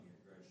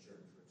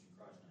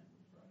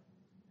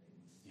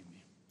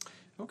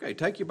Okay,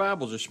 take your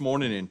Bibles this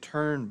morning and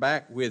turn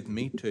back with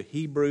me to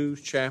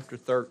Hebrews chapter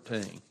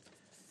 13.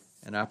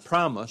 And I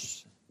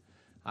promise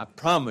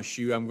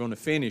you I'm going to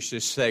finish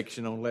this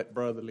section on Let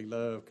Brotherly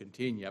Love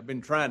Continue. I've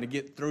been trying to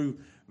get through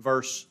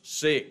verse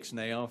 6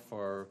 now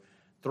for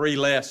 3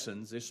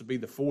 lessons. This will be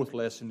the 4th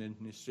lesson in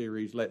this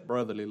series, Let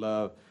Brotherly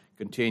Love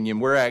Continue.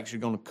 And we're actually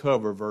going to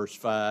cover verse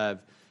 5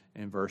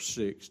 and verse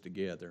 6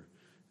 together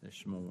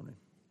this morning.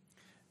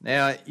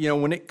 Now,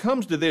 when it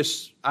comes to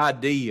this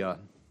idea,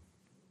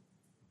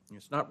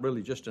 it's not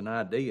really just an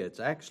idea, it's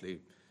actually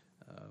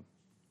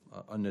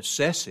a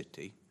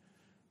necessity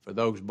for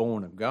those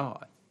born of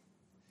God.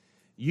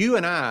 You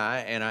and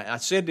I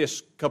said this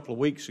a couple of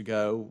weeks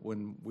ago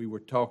when we were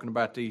talking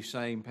about these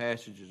same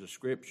passages of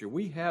Scripture,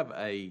 we have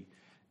a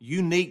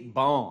unique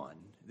bond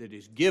that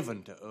is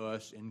given to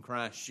us in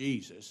Christ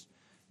Jesus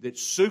that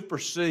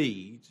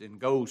supersedes and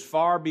goes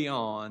far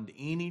beyond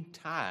any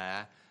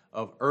tie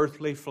of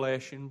earthly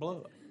flesh and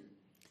blood.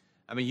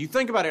 I mean, you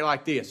think about it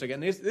like this.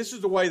 Again, this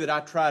is the way that I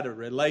try to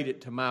relate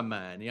it to my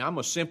mind. I'm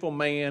a simple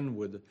man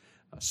with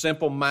a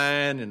simple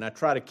mind, and I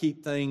try to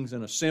keep things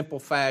in a simple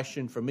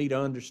fashion for me to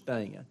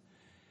understand.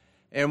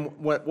 And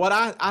what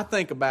I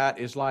think about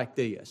is like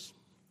this.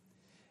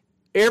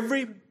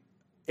 Every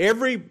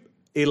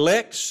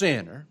elect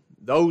sinner,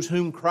 those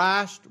whom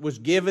Christ was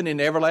given in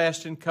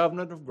everlasting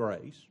covenant of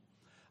grace,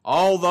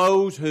 all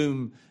those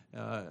whom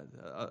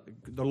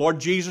the Lord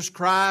Jesus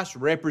Christ,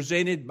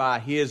 represented by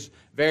His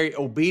very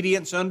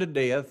obedience unto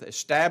death,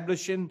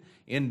 establishing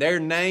in their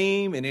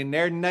name and in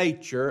their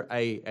nature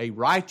a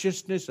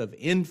righteousness of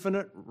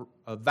infinite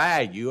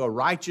value, a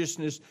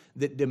righteousness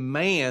that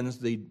demands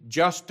the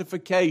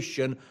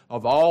justification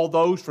of all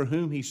those for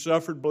whom He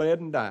suffered,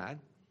 bled, and died.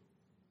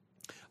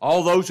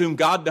 All those whom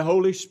God the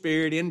Holy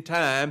Spirit in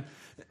time,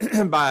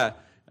 by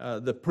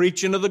the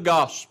preaching of the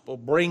gospel,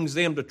 brings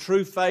them to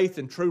true faith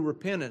and true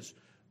repentance.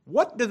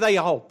 What do they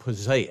all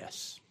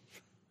possess?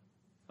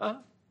 Huh?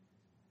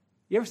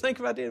 You ever think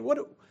about that?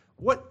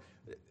 What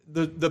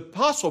the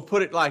apostle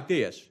put it like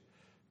this: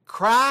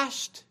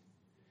 Christ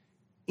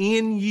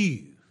in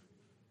you,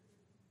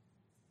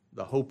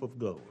 the hope of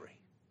glory.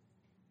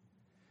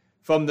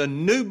 From the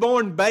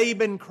newborn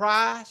babe in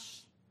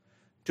Christ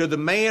to the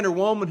man or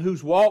woman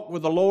who's walked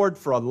with the Lord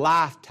for a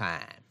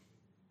lifetime,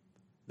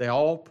 they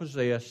all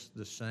possess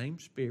the same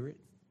Spirit.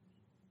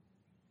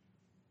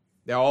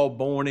 They're all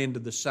born into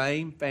the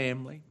same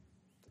family.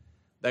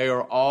 They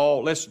are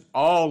all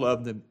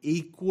of them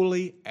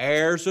equally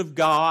heirs of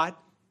God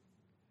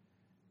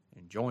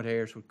and joint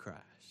heirs with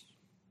Christ.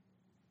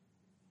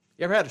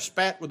 You ever had a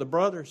spat with a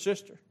brother or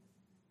sister?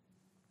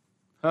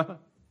 Huh?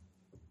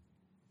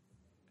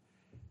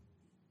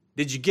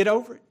 Did you get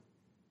over it?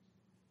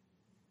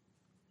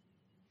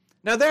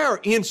 Now, there are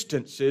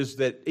instances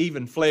that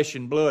even flesh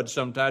and blood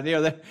sometimes,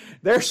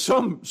 there's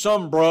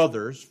some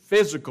brothers,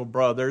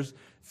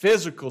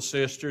 physical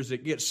sisters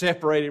that get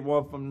separated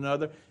one from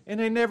another, and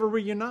they never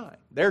reunite.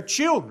 There are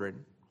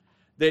children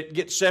that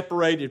get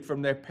separated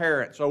from their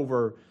parents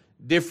over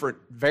different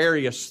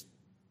various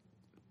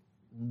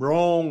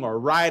wrong or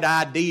right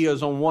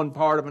ideas on one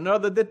part of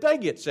another, that they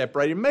get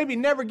separated, maybe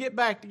never get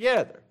back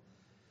together.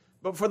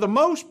 But for the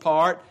most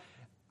part,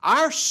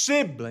 our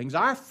siblings,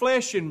 our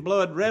flesh and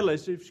blood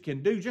relatives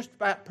can do just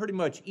about pretty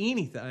much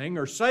anything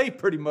or say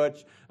pretty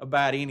much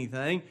about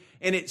anything.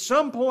 And at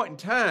some point in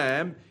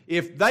time,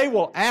 if they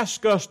will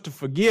ask us to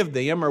forgive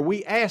them or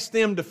we ask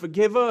them to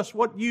forgive us,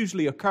 what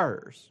usually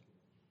occurs?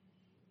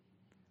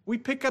 We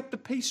pick up the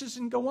pieces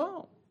and go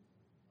on.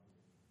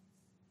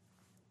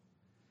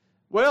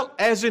 Well,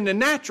 as in the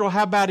natural,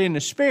 how about in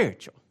the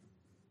spiritual?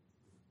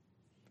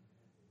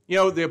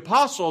 The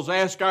apostles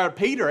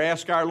Peter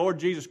asked our Lord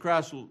Jesus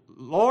Christ,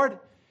 Lord,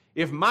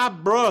 if my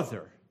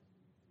brother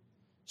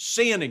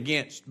sin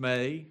against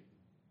me,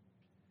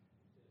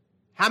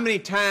 how many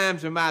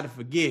times am I to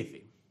forgive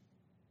him?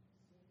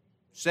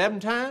 7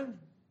 times?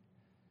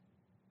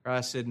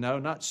 Christ said, no,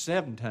 not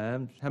 7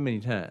 times. How many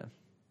times?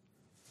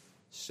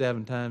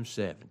 7 times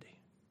 70.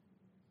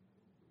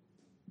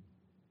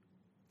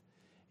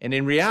 And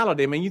in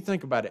reality, you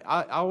think about it.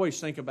 I always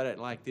think about it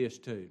like this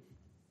too.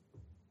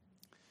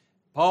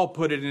 Paul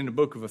put it in the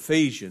book of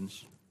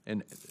Ephesians,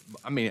 and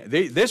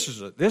this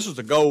is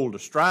a goal to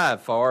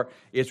strive for.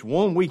 It's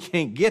one we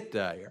can't get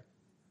there,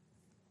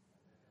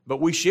 but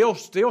we still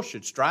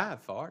should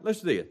strive for it.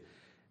 Listen to this: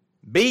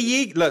 be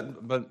ye.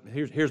 But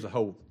here's the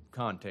whole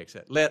context.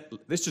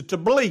 This is to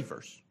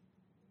believers.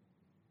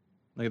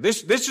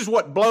 This is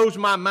what blows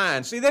my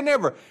mind. See, they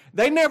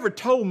never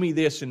told me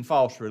this in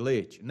false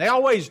religion. They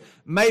always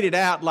made it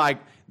out like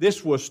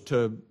this was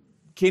to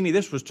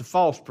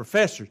false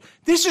professors.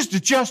 This is to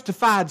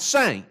justified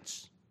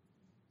saints.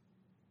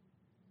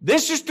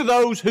 This is to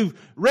those who've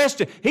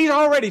rested. He's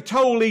already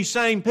told these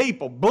same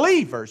people,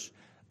 believers,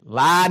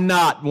 lie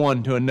not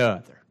one to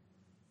another.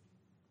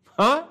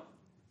 Huh?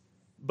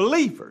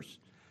 Believers,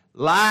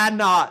 lie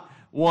not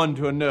one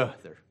to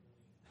another.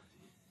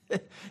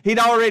 He'd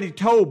already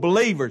told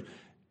believers,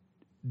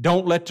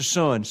 don't let the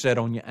sun set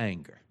on your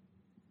anger.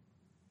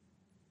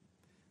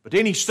 But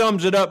then he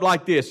sums it up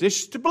like this.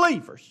 This is to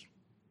believers.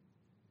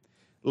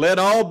 Let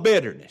all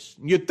bitterness,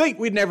 you'd think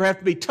we'd never have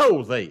to be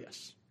told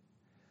this.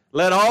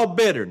 Let all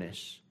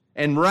bitterness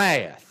and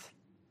wrath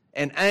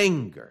and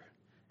anger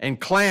and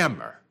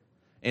clamor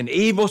and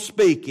evil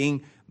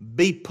speaking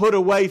be put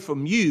away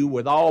from you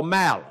with all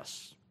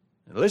malice.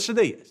 Now listen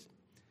to this.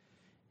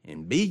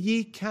 And be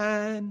ye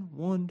kind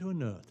one to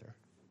another,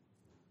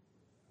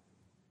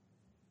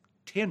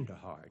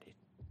 tenderhearted,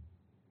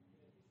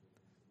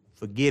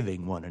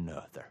 forgiving one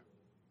another.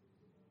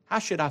 How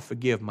should I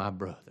forgive my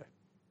brother?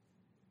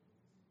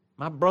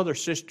 My brother,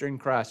 sister in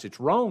Christ, it's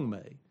wronged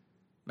me.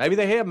 Maybe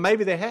they have,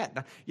 maybe they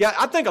hadn't. Yeah,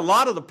 I think a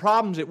lot of the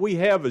problems that we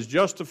have as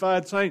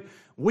justified saints,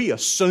 we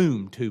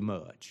assume too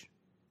much,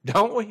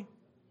 don't we?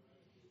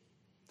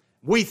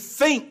 We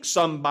think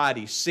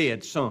somebody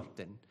said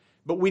something,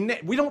 but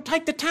we don't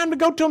take the time to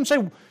go to them and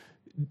say,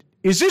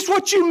 is this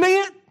what you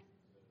meant?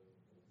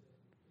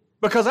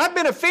 Because I've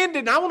been offended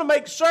and I want to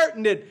make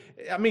certain that,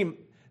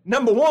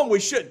 number one, we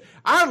should.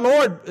 Our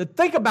Lord,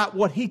 think about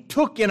what He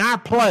took in our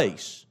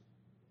place.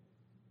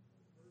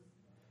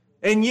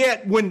 And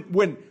yet,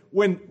 when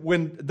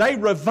they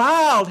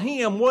reviled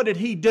Him, what did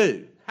He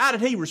do? How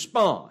did He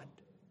respond?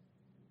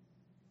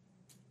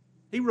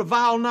 He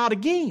reviled not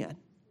again.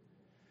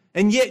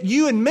 And yet,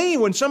 you and me,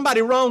 when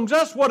somebody wrongs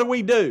us, what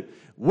do?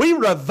 We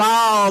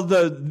become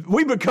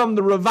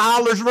the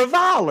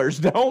revilers,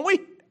 don't we?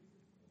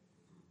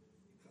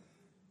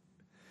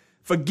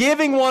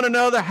 Forgiving one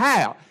another,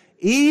 how?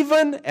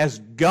 Even as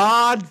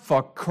God,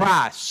 for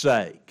Christ's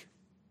sake,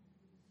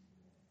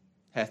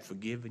 hath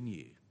forgiven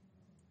you.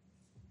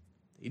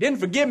 He didn't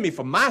forgive me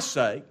for my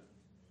sake.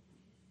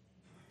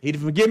 He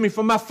didn't forgive me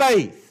for my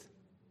faith.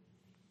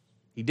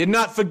 He did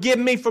not forgive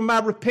me for my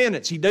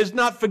repentance. He does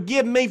not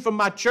forgive me for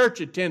my church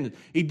attendance.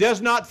 He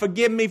does not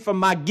forgive me for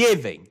my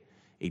giving.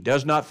 He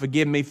does not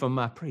forgive me for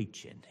my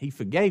preaching. He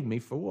forgave me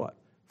for what?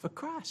 For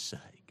Christ's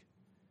sake.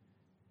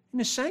 And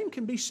the same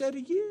can be said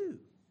of you.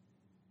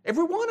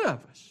 Every one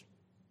of us.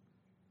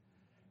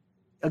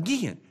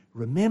 Again,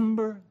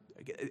 remember,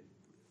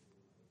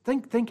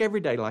 think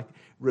every day like,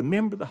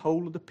 remember the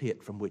hole of the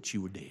pit from which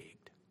you were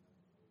digged.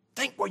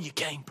 Think where you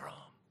came from.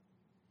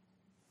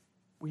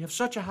 We have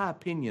such a high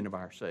opinion of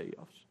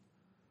ourselves.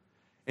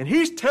 And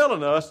He's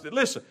telling us that,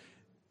 listen,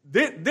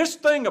 this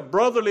thing of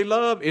brotherly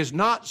love is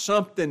not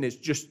something that's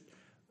just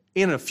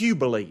in a few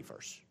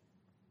believers.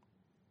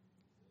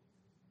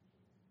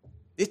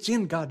 It's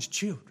in God's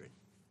children.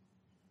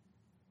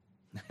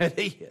 It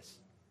is.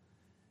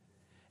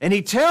 And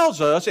He tells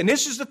us, and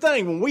this is the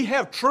thing, when we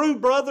have true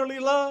brotherly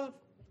love,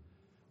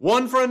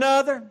 one for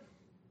another,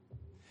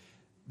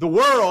 the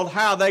world,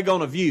 how are they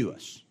going to view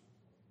us?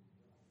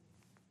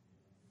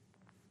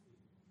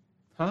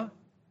 Huh?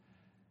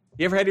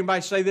 You ever had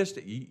anybody say this?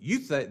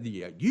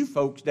 You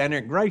folks down there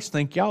at Grace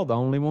think y'all the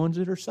only ones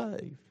that are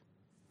saved.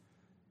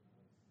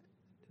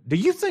 Do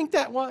you think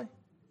that way?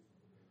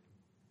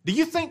 Do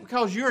you think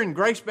because you're in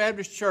Grace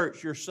Baptist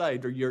Church you're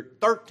saved, or you're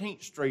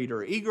 13th Street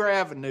or Eager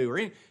Avenue or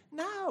any?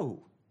 No.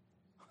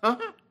 Huh?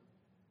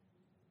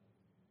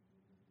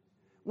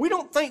 We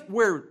don't think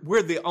we're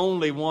the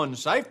only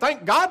ones saved.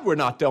 Thank God we're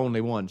not the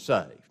only ones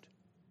saved.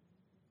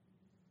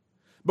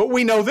 But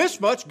we know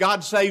this much,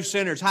 God saves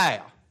sinners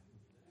how?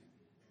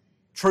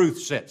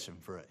 Truth sets them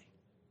free.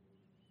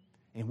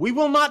 And we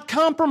will not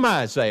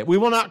compromise that. We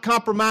will not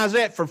compromise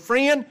that for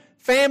friend,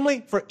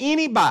 family, for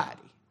anybody.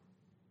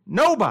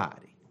 Nobody.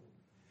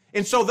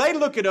 And so they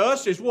look at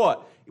us as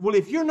what? Well,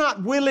 if you're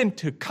not willing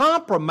to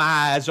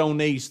compromise on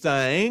these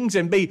things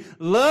and be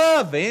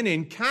loving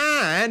and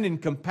kind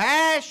and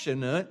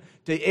compassionate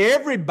to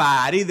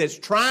everybody that's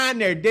trying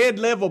their dead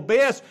level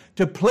best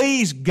to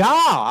please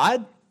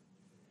God,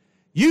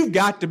 you've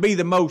got to be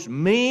the most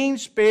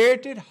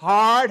mean-spirited,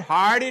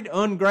 hard-hearted,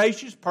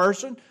 ungracious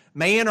person,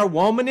 man or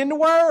woman in the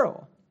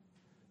world.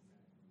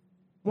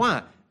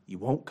 Why? You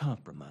won't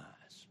compromise.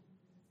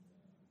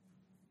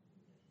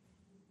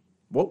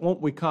 What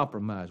won't we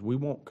compromise? We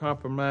won't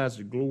compromise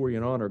the glory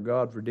and honor of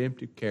God's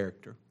redemptive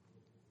character.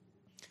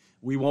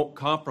 We won't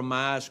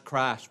compromise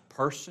Christ's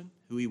person,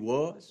 who He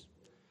was,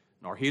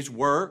 nor His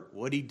work,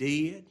 what He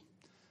did,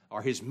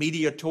 or His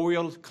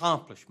mediatorial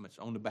accomplishments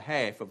on the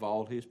behalf of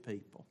all His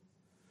people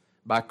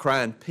by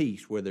crying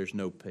peace where there's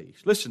no peace.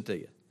 Listen to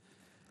you.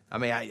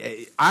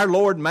 Our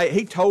Lord,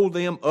 He told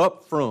them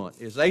up front,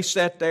 as they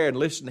sat there and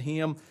listened to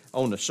Him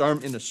in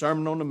the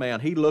Sermon on the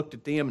Mount, He looked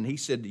at them and He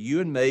said to you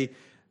and me,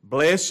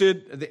 blessed,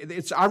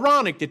 it's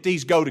ironic that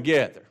these go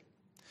together.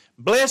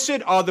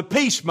 Blessed are the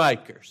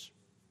peacemakers,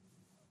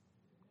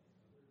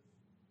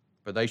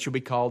 for they shall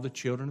be called the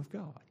children of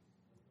God.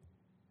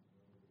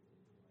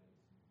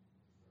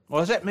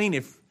 Well, does that mean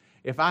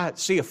if I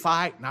see a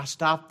fight and I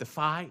stop the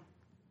fight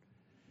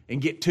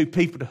and get two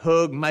people to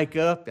hug and make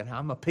up, then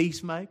I'm a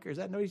peacemaker? Is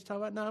that what He's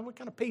talking about? No, what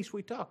kind of peace are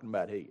we talking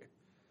about here?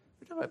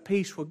 We're talking about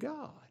peace with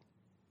God.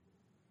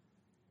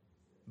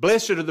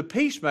 Blessed are the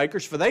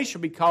peacemakers, for they shall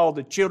be called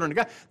the children of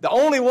God. The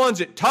only ones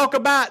that talk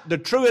about the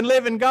true and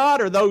living God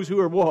are those who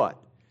are what?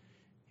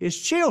 His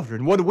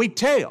children. What do we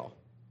tell?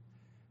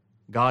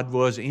 God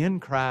was in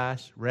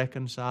Christ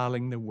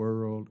reconciling the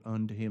world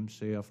unto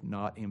himself,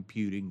 not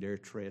imputing their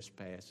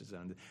trespasses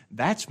unto them.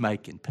 That's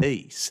making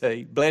peace.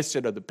 See, blessed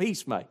are the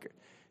peacemaker.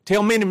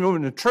 Tell men and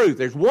women the truth.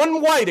 There's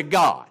one way to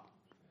God.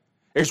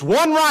 There's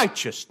one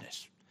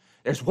righteousness.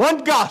 There's one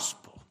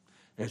gospel.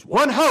 There's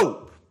one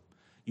hope.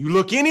 You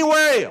look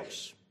anywhere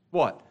else,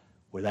 what?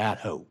 Without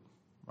hope.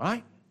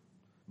 Right?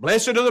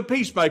 Blessed are the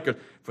peacemakers,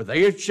 for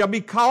they shall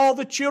be called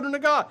the children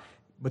of God.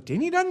 But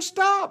then he doesn't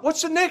stop.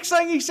 What's the next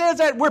thing he says?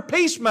 That we're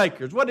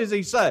peacemakers. What does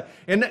he say?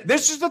 And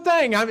this is the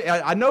thing.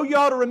 I know you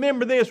ought to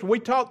remember this. When we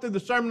talked through the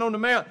Sermon on the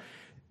Mount,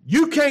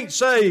 you can't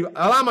say, well,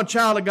 I'm a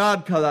child of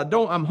God because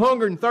I'm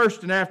hungry and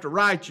thirsting after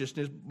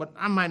righteousness, but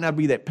I might not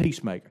be that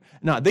peacemaker.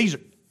 No, these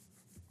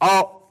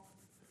are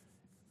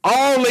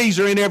all these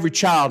are in every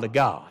child of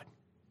God.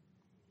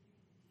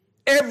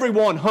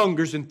 Everyone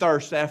hungers and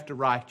thirsts after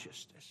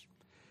righteousness.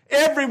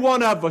 Every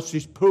one of us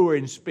is poor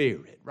in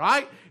spirit,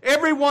 right?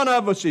 Every one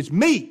of us is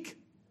meek.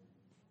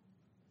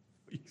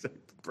 You say,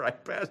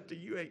 right, Pastor,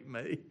 you ain't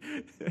me.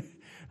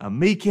 I'm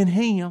meek in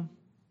him.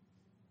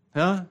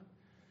 Huh?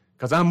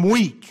 Because I'm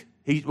weak.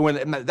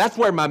 That's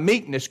where my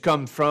meekness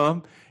comes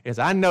from, is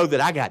I know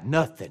that I got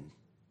nothing.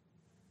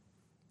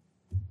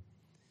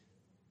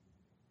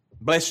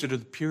 Blessed are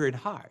the pure in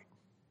heart.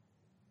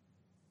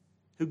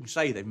 Who can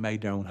say they've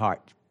made their own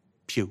heart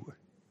pure?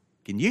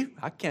 Can you?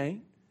 I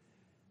can't.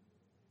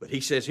 But he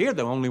says here,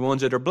 the only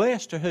ones that are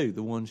blessed are who?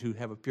 The ones who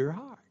have a pure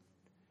heart.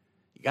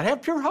 You got to have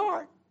a pure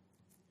heart.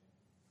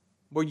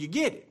 Where you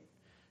get it?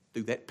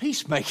 Through that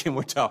peacemaking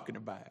we're talking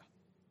about.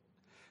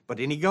 But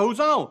then he goes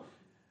on.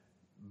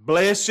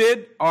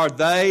 Blessed are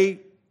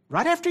they,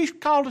 right after he's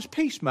called us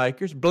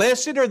peacemakers,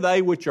 blessed are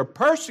they which are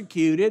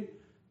persecuted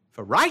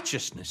for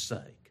righteousness'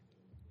 sake.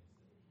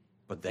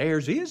 But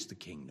theirs is the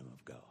kingdom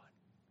of God.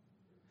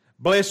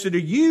 Blessed are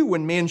you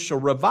when men shall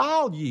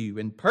revile you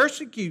and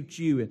persecute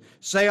you and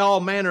say all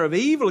manner of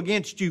evil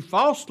against you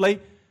falsely,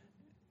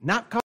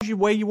 not because of the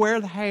way you wear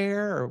the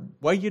hair or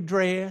the way you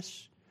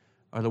dress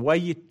or the way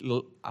you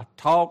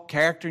talk,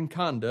 character, and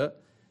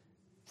conduct,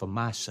 for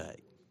my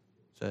sake.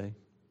 See?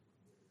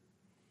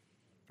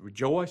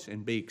 Rejoice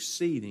and be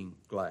exceeding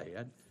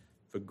glad,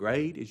 for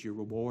great is your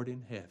reward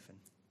in heaven.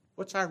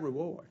 What's our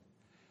reward?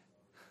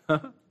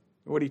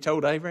 What he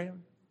told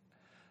Abraham?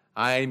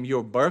 I am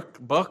your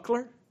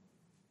buckler.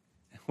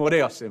 What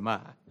else am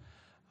I?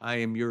 I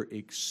am your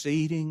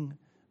exceeding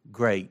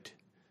great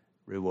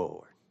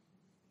reward.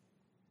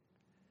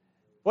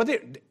 Well,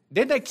 didn't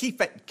they keep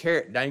that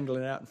carrot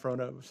dangling out in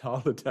front of us all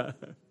the time?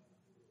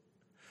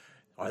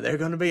 Are there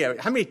going to be,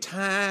 how many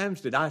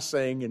times did I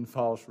sing in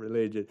false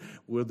religion,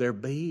 will there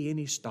be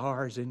any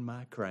stars in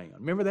my crown?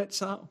 Remember that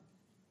song?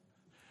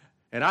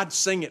 And I'd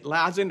sing it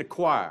loud. I was in the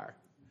choir.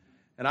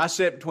 And I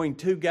sat between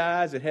two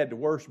guys that had the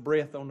worst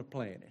breath on the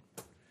planet.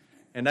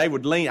 And they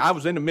would lean. I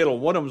was in the middle.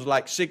 One of them was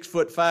like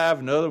 6'5",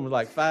 and the other one was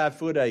like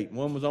 5'8".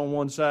 One was on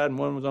one side and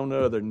one was on the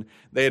other. And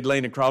they'd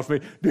lean across me.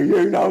 Do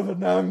you know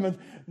the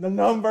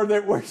number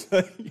that we're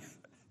singing?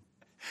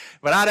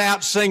 But I'd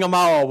out-sing them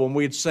all when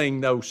we'd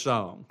sing those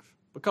songs.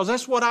 Because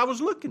that's what I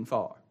was looking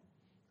for.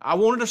 I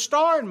wanted a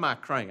star in my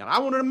crown. I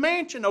wanted a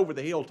mansion over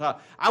the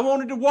hilltop. I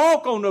wanted to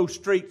walk on those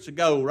streets of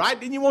gold, right?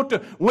 Didn't you want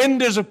the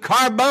windows of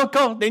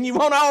carbuncle? Didn't you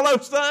want all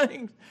those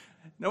things?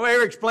 Nobody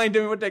ever explained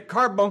to me what that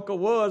carbuncle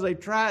was. They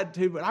tried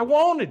to, but I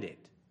wanted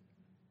it.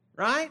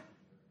 Right?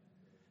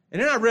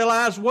 And then I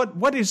realized,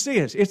 what is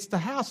this? It's the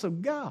house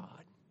of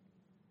God.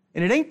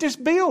 And it ain't this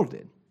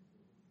building.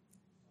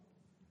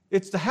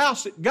 It's the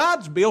house that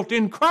God's built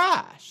in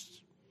Christ.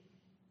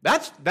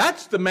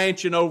 That's the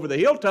mansion over the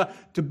hilltop,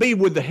 to be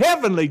with the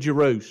heavenly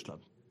Jerusalem.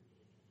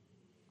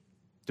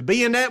 To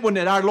be in that one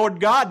that our Lord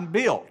God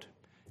built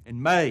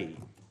and made.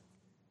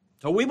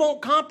 So we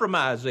won't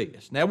compromise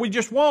this. Now we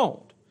just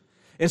won't.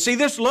 And see,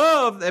 this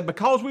love, that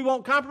because we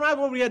won't compromise,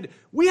 what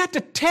we had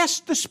to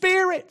test the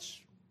spirits.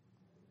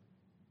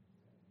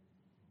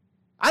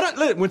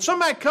 When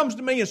somebody comes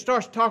to me and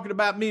starts talking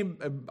about me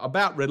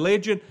about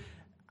religion,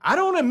 I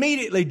don't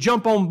immediately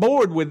jump on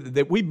board with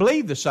that we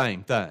believe the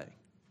same thing.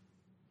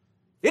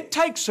 It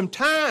takes some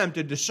time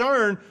to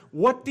discern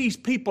what these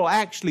people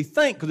actually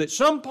think, because at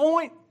some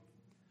point,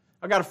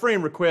 I got a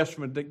friend request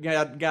from a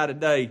guy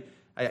today.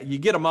 You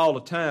get them all the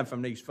time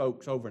from these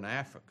folks over in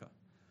Africa.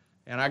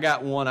 And I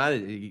got one,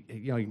 he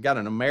got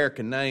an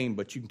American name,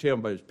 but you can tell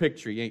by his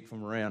picture he ain't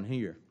from around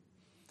here.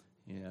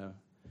 You know.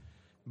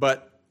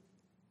 But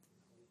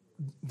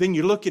then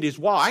you look at his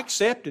wall. I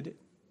accepted it.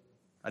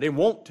 I didn't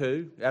want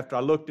to after I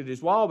looked at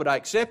his wall, but I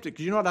accepted it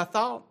because you know what I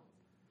thought?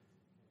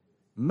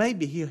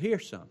 Maybe he'll hear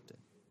something.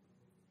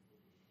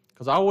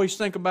 Because I always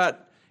think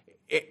about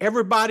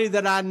everybody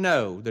that I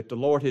know that the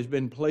Lord has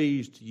been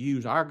pleased to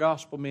use our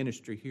gospel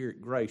ministry here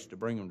at Grace to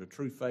bring them to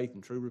true faith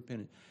and true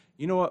repentance.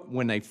 You know what?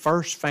 When they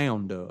first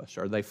found us,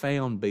 or they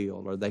found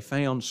Bill, or they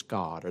found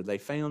Scott, or they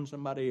found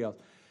somebody else,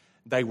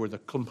 they were the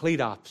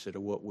complete opposite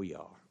of what we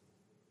are.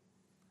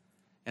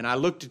 And I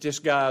looked at this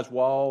guy's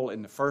wall,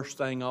 and the first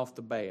thing off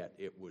the bat,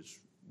 it was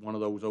one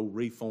of those old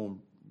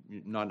reform,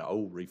 not an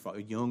old reform,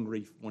 a young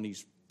reform, when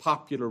he's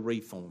popular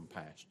Reformed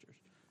pastors,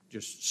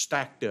 just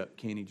stacked up,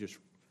 Kenny, just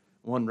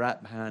one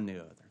right behind the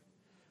other.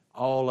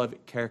 All of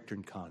it character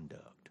and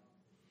conduct.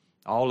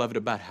 All of it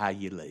about how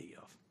you live.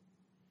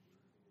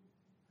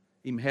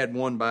 Even had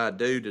one by a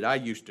dude that I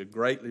used to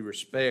greatly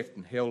respect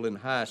and held in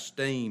high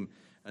esteem,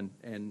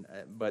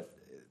 but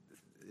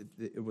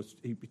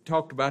he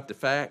talked about the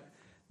fact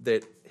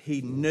that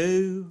he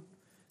knew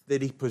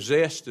that he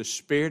possessed the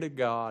Spirit of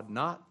God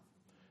not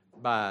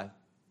by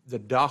the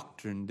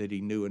doctrine that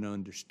he knew and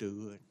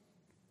understood,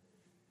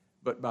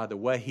 but by the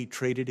way he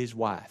treated his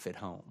wife at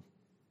home.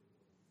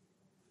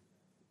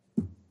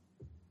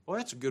 Well,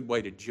 that's a good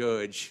way to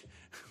judge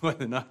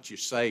whether or not you're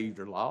saved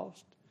or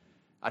lost.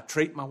 I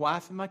treat my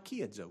wife and my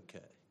kids okay.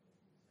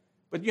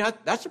 But you know,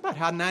 that's about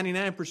how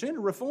 99%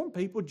 of Reformed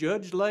people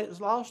judge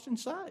lost and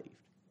saved.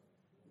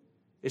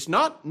 It's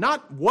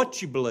not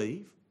what you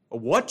believe or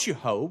what you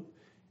hope.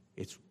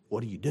 It's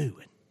what are you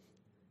doing?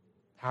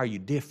 How are you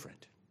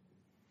different?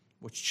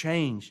 What's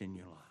changed in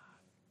your life?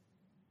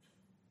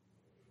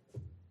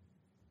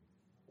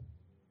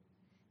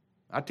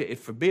 I tell you, it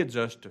forbids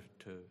us to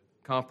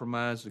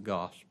compromise the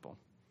gospel.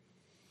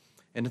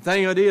 And the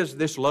thing of it is,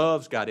 this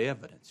love's got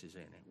evidences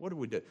in it. What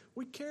do?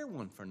 We care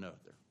one for another.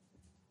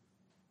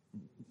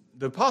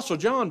 The Apostle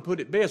John put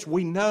it best.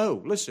 We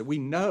know, listen, we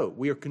know,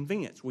 we are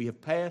convinced we have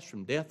passed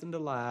from death into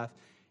life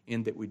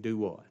in that we do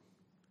what?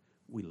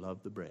 We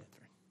love the brethren.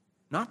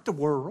 Not the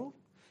world.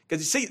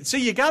 Because see,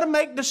 you got to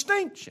make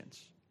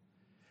distinctions.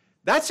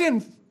 That's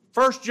in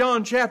 1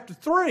 John chapter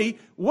 3.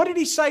 What did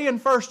he say in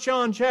 1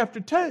 John chapter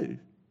 2?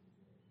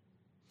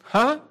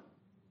 Huh?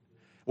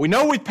 We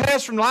know we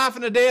passed from life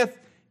into death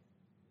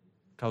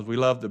because we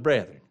love the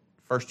brethren.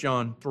 1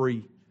 John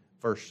 3,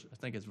 I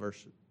think it's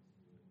verse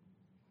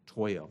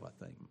 12, I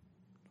think.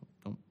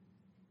 Don't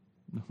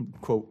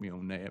quote me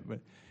on that. But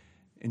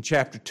in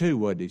chapter 2,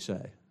 what did he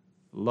say?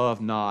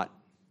 Love not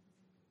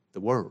the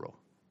world,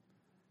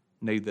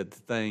 neither the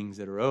things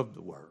that are of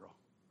the world.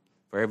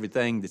 For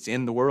everything that's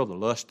in the world, the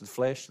lust of the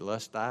flesh, the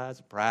lust of the eyes,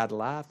 the pride of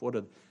life,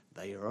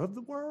 they are of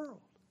the world.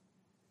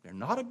 They're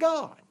not of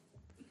God.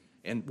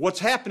 And what's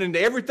happening to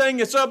everything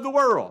that's of the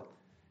world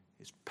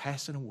is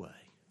passing away.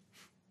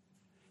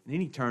 And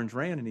then he turns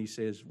around and he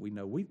says, we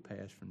know we've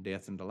passed from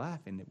death into life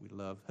and that we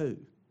love who?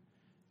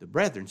 The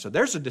brethren. So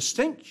there's a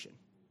distinction.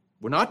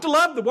 We're not to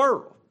love the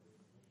world.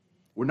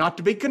 We're not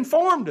to be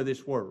conformed to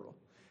this world.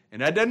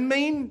 And that doesn't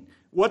mean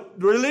what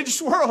the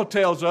religious world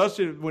tells us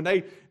when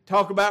they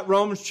talk about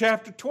Romans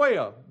chapter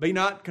 12. Be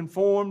not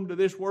conformed to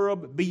this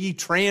world, but be ye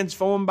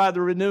transformed by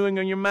the renewing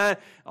of your mind.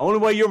 The only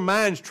way your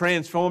mind's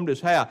transformed is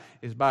how?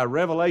 Is by a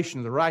revelation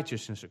of the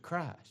righteousness of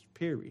Christ,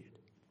 period.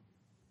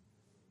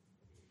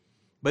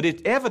 But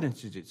it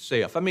evidences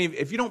itself. I mean,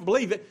 if you don't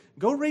believe it,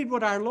 go read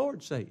what our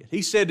Lord said.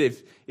 He said,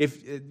 if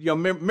you know,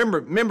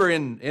 remember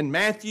in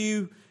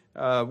Matthew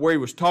where he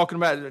was talking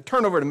about,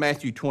 turn over to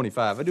Matthew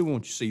 25. I do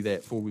want you to see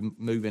that before we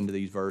move into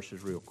these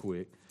verses real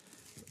quick.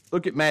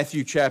 Look at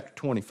Matthew chapter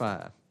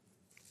 25,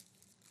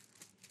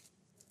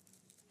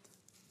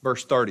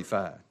 verse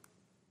 35.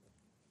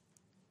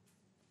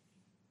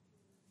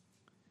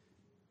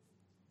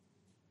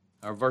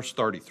 Or verse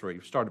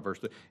 33. Start at verse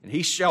 30. And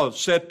he shall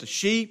set the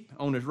sheep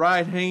on his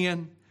right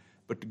hand,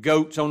 but the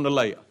goats on the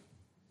left.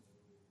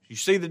 You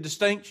see the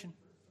distinction?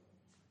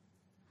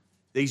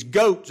 These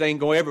goats ain't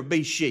going to ever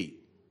be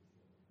sheep.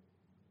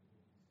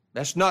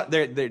 That's not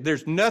there.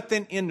 There's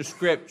nothing in the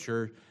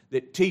Scripture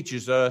that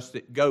teaches us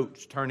that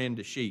goats turn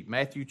into sheep.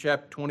 Matthew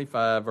chapter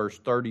 25, verse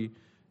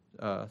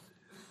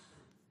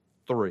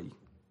 33.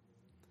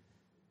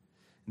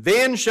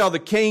 Then shall the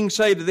king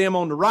say to them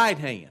on the right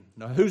hand.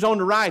 Now, who's on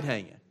the right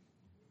hand?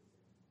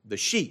 The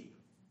sheep,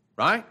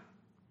 right?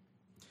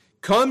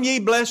 Come ye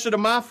blessed of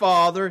my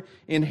Father,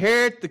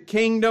 inherit the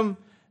kingdom,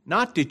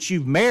 not that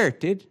you've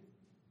merited.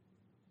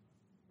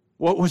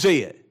 What was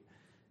it?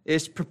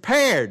 It's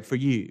prepared for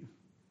you.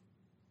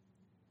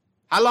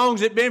 How long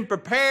has it been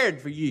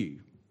prepared for you?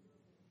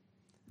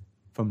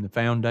 From the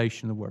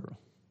foundation of the world.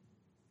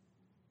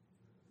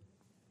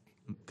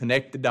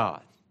 Connect the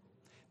dots.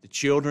 The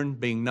children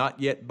being not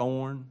yet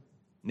born,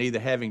 neither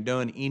having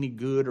done any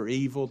good or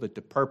evil, that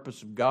the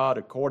purpose of God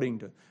according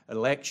to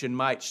election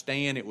might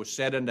stand. It was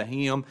said unto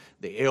him,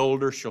 the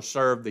elder shall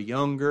serve the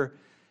younger.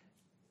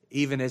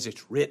 Even as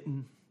it's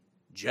written,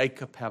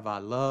 Jacob have I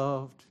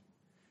loved,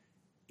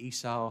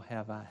 Esau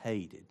have I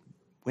hated.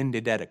 When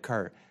did that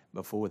occur?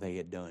 Before they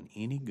had done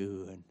any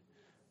good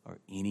or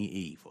any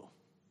evil.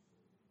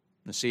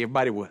 Now see,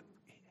 everybody will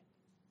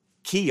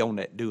key on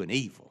that doing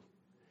evil.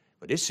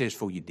 But it says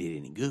for you did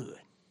any good.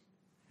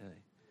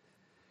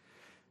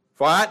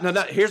 Now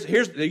these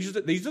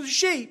are the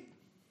sheep.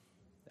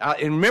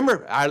 And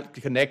remember, I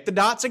connect the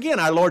dots again.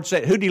 Our Lord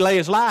said, who did he lay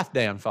his life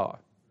down for?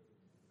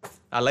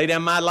 I lay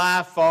down my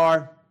life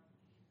for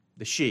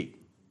the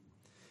sheep.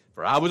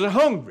 For I was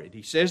hungry,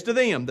 he says to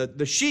them,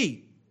 the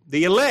sheep,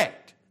 the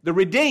elect, the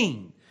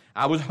redeemed.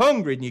 I was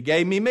hungry and you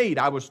gave me meat.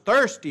 I was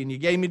thirsty and you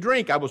gave me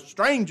drink. I was a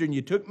stranger and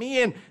you took me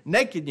in.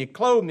 Naked and you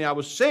clothed me. I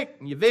was sick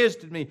and you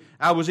visited me.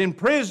 I was in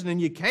prison and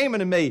you came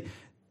unto me.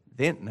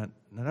 Then, now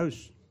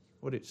notice,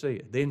 What did it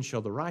say? Then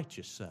shall the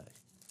righteous say.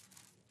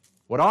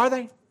 What are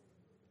they?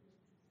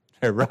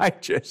 They're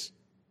righteous.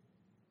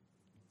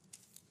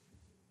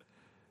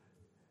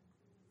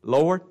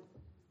 Lord,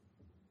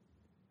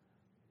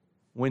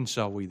 when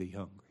saw we thee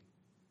hungry?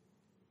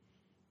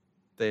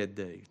 Fed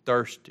thee,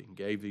 thirsty, and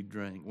gave thee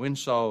drink. When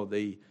saw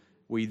we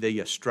thee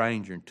a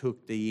stranger and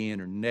took thee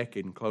in, or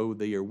naked and clothed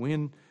thee? Or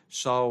when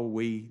saw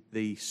we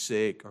thee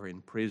sick or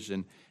in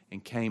prison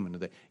and came unto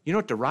thee? You know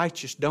what the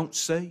righteous don't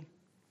see?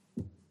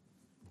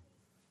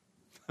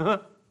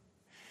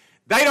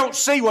 They don't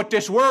see what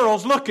this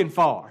world's looking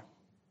for.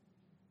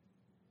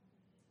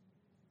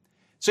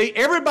 See,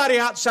 everybody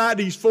outside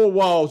these four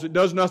walls that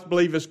does not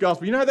believe this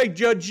gospel, you know how they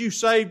judge you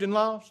saved and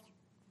lost?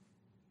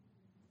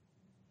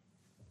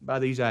 By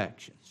these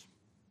actions.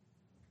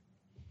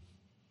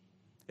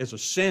 As a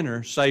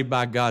sinner saved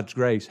by God's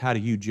grace, how do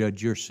you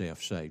judge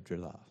yourself saved or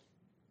lost?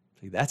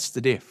 See, that's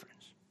the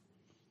difference.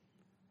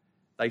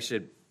 They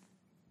said,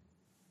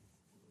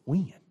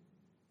 when?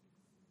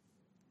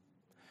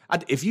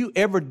 If you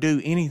ever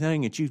do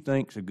anything that you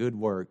think is a good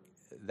work,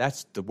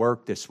 that's the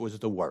work that was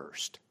the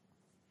worst.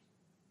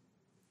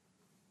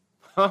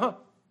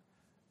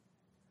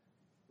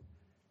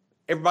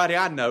 Everybody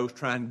I know is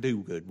trying to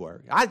do good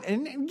work.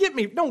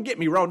 Don't get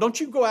me wrong. Don't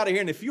you go out of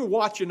here and if you're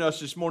watching us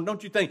this morning,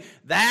 don't you think,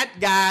 that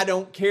guy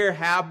don't care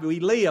how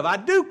we live. I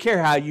do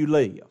care how you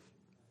live.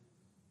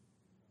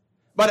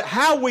 But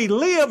how we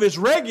live is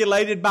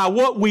regulated by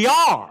what we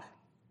are.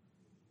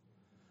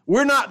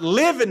 We're not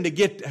living to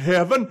get to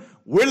heaven.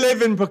 We're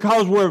living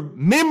because we're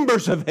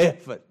members of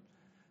heaven.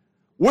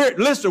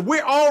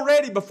 We're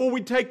already, before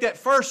we take that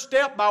first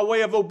step by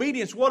way of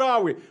obedience, what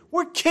are we?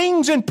 We're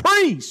kings and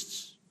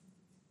priests.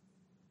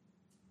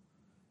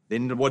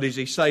 Then what does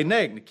he say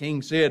next? The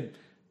king said,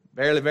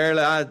 verily,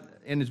 verily,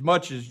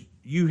 inasmuch as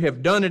you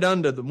have done it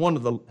unto one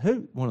of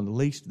the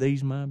least of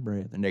these my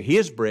brethren. They're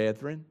his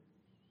brethren.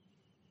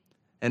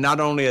 And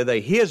not only are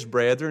they his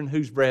brethren,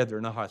 whose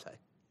brethren are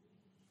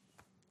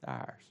they?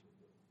 Ours.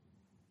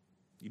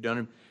 You done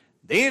it.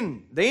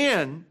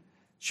 Then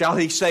shall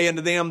he say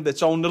unto them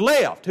that's on the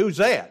left. Who's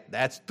that?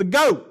 That's the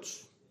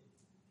goats.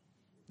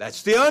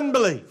 That's the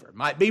unbeliever.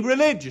 Might be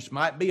religious,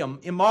 might be an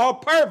immoral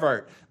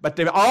pervert, but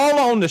they're all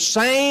on the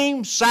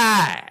same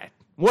side.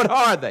 What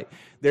are they?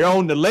 They're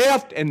on the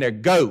left and they're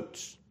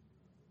goats.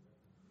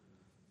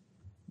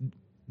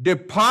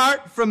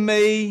 Depart from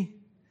me,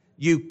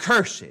 you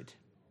cursed,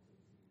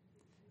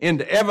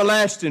 into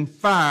everlasting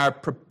fire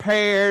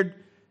prepared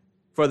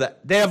for the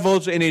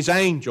devils and his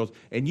angels.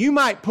 And you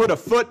might put a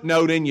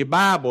footnote in your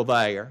Bible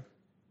there.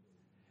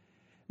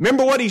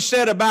 Remember what he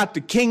said about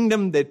the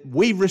kingdom that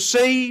we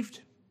received?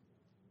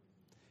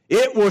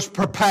 It was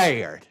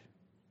prepared.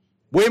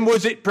 When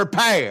was it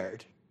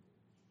prepared?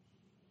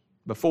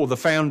 Before the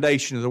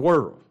foundation of the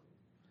world.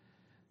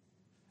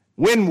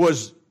 When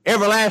was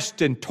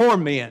everlasting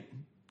torment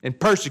and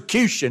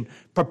persecution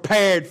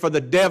prepared for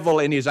the devil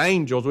and his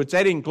angels? Which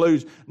that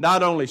includes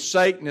not only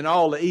Satan and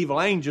all the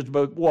evil angels,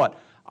 but what?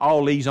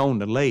 All these on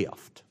the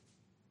left.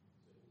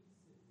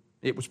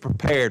 It was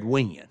prepared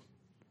when?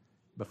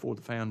 Before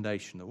the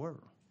foundation of the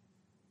world.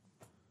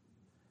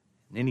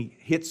 And then he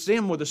hits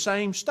them with the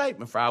same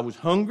statement. For I was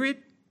hungry,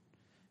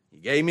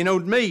 you gave me no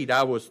meat.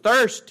 I was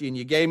thirsty, and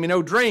you gave me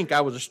no drink. I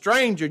was a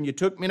stranger, and you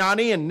took me not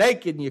in.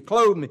 Naked, and you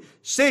clothed me.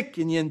 Sick,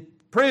 and you in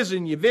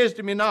prison, you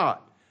visited me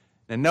not.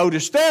 And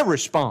notice their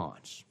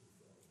response.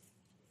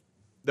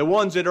 The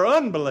ones that are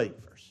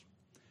unbelievers.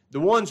 The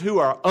ones who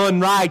are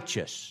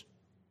unrighteous.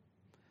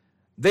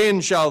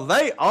 Then shall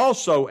they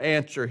also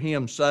answer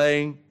him,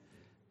 saying,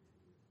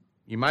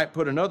 you might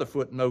put another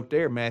footnote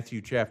there,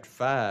 Matthew chapter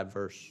 5,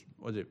 verse,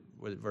 was it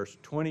verse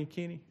 20,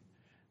 Kenny?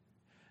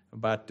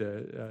 About,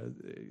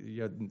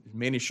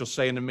 many shall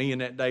say unto me in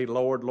that day,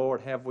 Lord,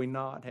 Lord, have we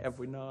not, have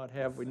we not,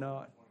 have we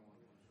not?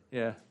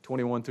 Yeah,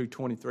 21 through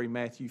 23,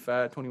 Matthew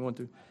 5, 21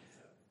 through,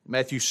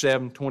 Matthew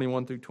 7,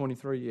 21 through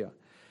 23, yeah.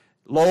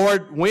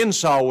 Lord, when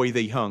saw we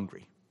thee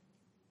hungry?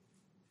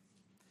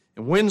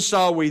 And when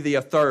saw we thee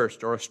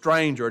athirst, or a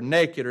stranger, or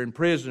naked, or in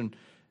prison,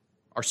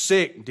 or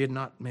sick, and did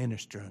not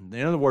minister unto thee?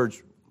 In other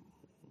words,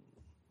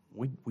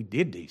 we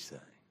did these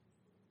things.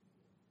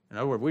 In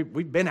other words,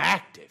 we've been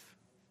active.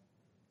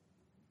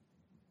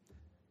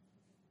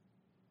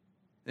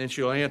 Then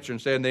she'll answer and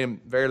say unto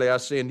them, verily I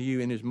say unto you,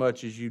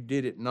 inasmuch as you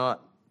did it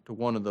not to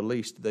one of the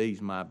least of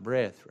these my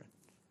brethren.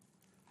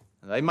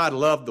 Now, they might have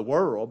loved the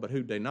world, but who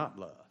did they not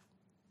love?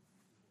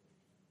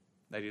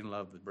 They didn't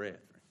love the brethren.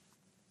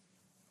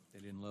 They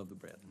didn't love the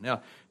brethren.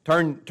 Now,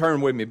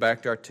 turn with me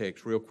back to our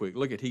text real quick.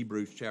 Look at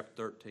Hebrews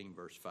chapter 13,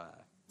 verse 5.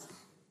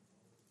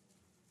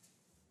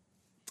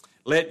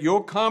 Let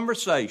your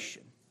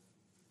conversation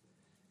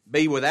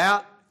be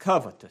without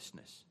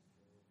covetousness,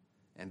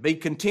 and be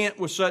content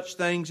with such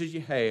things as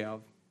you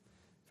have.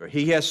 For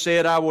he has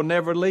said, I will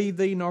never leave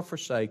thee nor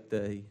forsake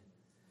thee.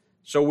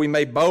 So we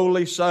may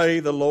boldly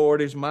say, the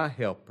Lord is my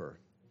helper,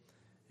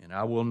 and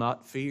I will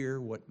not fear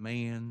what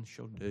man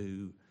shall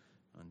do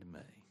unto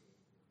me.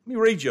 Let me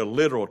read you a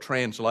literal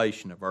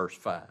translation of verse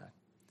 5.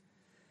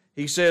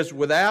 He says,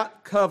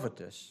 without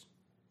covetousness,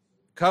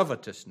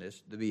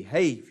 covetousness, the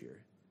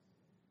behavior,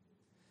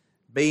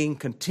 being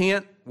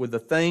content with the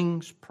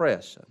things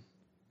present.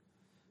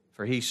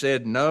 For he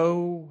said,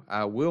 no,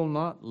 I will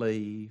not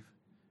leave,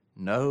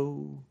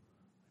 no,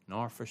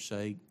 nor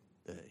forsake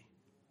thee.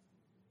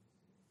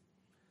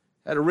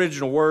 That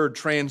original word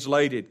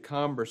translated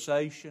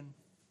conversation,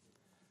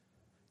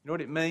 you know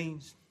what it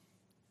means?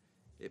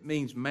 It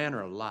means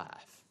manner of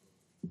life.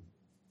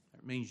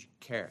 It means your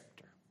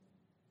character,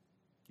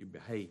 your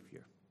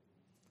behavior.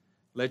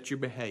 Let your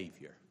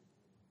behavior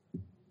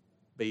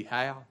be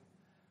how?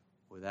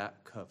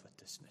 Without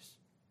covetousness.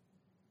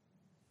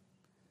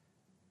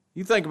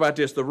 You think about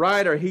this. The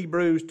writer of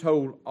Hebrews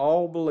told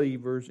all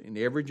believers in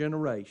every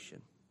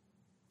generation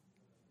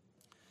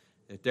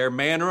that their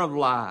manner of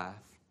life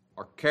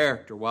or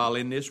character while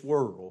in this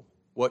world,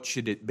 what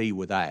should it be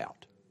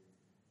without?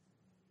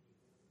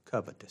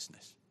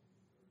 Covetousness.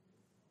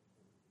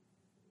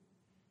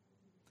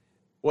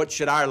 What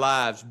should our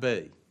lives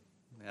be?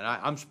 And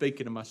I'm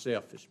speaking to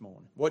myself this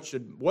morning. What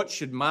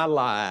should my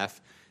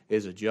life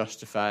as a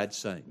justified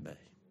saint be?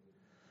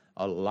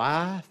 A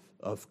life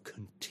of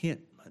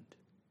contentment.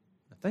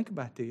 Now think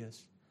about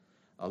this.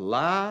 A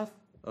life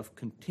of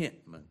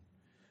contentment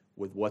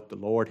with what the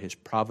Lord has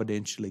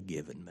providentially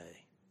given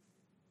me.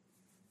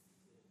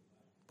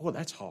 Boy,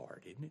 that's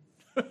hard, isn't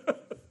it?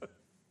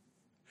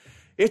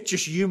 It's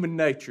just human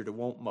nature to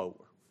want more,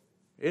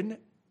 isn't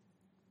it?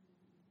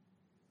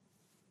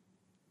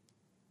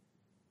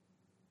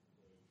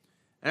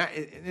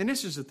 And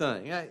this is the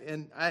thing,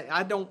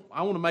 I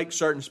want to make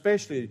certain,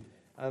 especially,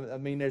 I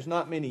mean, there's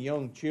not many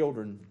young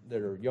children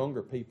that are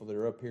younger people that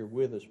are up here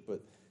with us,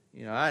 but,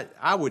 you know,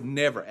 I would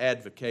never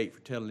advocate for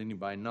telling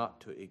anybody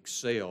not to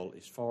excel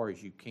as far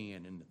as you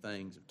can in the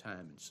things of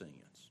time and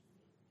sense.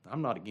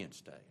 I'm not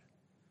against that.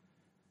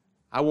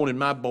 I wanted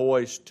my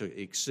boys to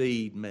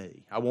exceed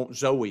me. I want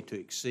Zoe to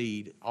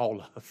exceed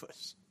all of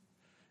us.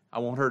 I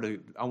want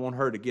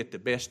her to get the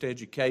best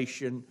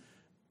education,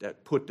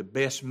 that put the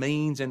best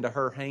means into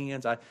her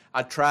hands.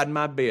 I tried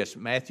my best.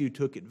 Matthew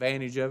took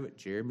advantage of it.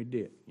 Jeremy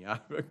did. You know,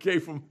 I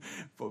gave him,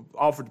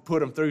 offered to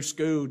put him through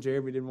school.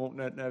 Jeremy didn't want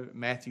nothing of it.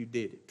 Matthew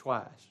did it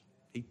twice.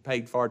 He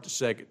paid for it the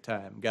second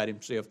time, got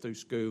himself through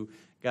school,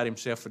 got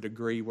himself a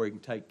degree where he can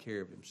take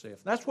care of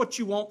himself. That's what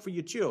you want for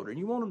your children.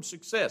 You want them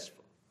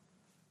successful,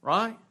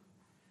 right?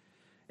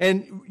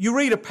 And you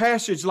read a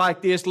passage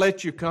like this,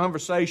 let your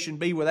conversation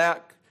be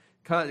without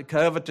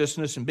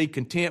covetousness and be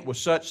content with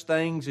such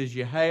things as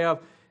you have.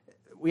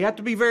 We have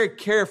to be very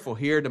careful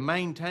here to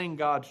maintain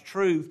God's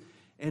truth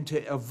and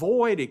to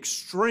avoid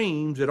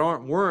extremes that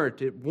aren't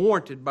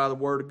warranted by the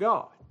Word of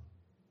God.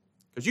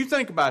 Because you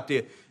think about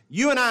this,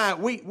 you and I,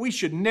 we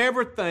should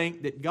never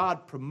think that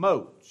God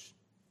promotes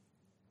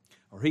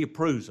or He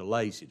approves of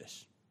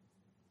laziness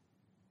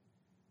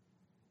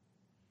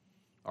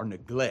or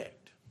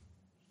neglect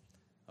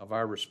of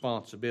our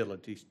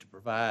responsibilities to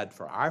provide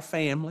for our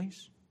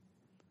families.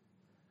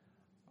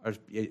 Or,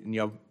 you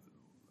know,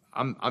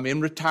 I'm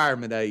in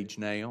retirement age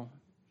now,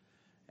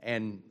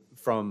 and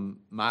from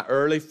my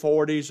early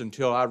 40s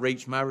until I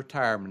reached my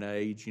retirement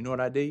age, you know what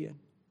I did?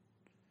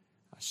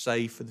 I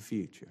saved for the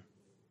future.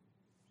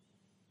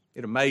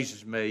 It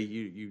amazes me.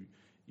 You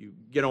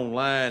get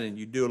online and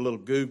you do a little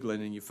Googling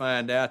and you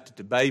find out that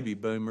the baby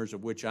boomers,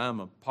 of which I'm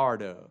a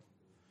part of,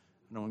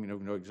 I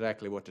don't know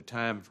exactly what the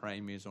time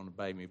frame is on the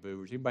baby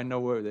boomers. Anybody know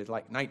where it's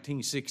like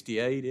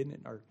 1968, isn't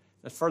it? Or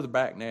that's further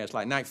back now. It's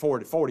like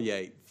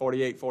 48,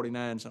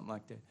 49, something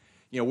like that.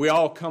 You know, we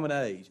all come of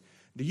age.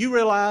 Do you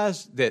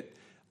realize that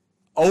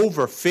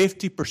over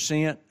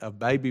 50% of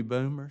baby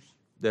boomers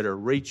that are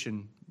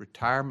reaching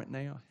retirement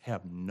now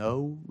have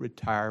no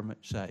retirement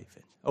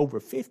savings? Over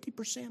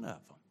 50% of them.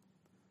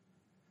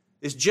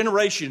 This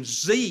Generation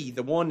Z,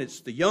 the one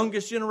that's the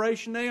youngest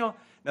generation now,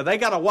 they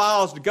got a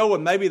while to go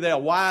and maybe they'll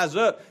wise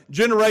up.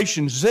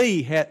 Generation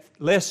Z, had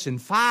less than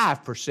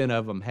 5%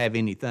 of them have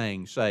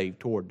anything saved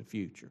toward the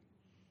future.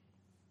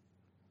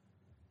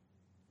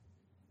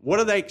 What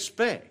do they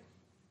expect?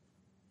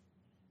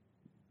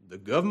 The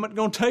government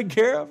going to take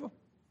care of them?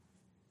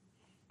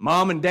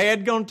 Mom and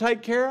Dad going to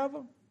take care of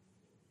them?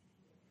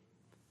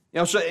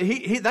 You know, so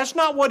that's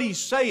not what he's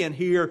saying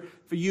here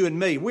for you and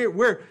me.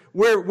 We're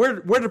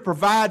to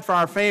provide for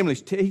our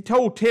families. He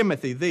told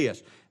Timothy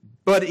this,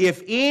 but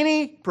if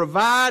any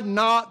provide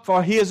not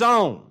for his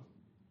own,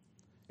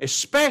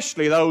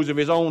 especially those of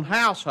his own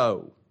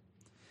household,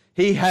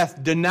 he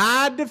hath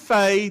denied the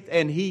faith,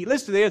 and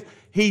listen to this,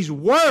 he's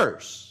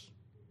worse.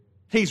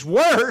 He's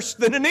worse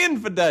than an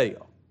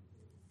infidel.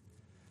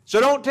 So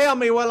don't tell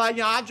me, well,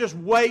 I just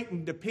wait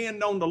and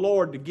depend on the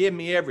Lord to give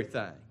me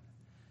everything.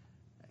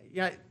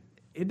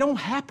 It don't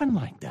happen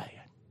like that.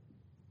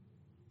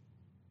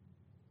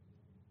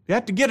 You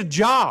have to get a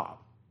job.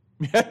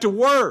 You have to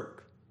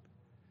work.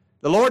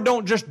 The Lord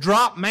don't just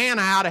drop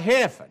manna out of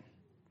heaven.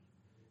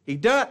 He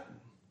doesn't.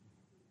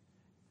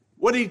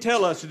 What did He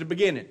tell us at the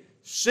beginning?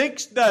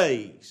 6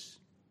 days.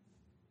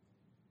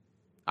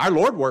 Our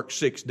Lord worked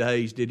 6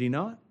 days, did He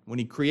not? When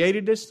He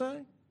created this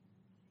thing?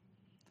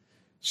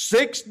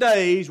 6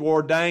 days were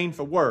ordained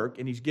for work,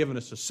 and He's given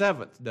us a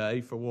 7th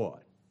day for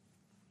what?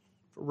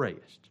 For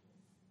rest.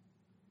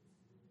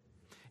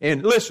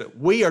 And listen,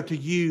 we are to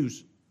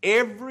use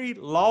every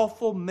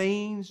lawful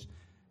means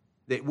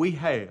that we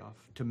have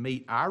to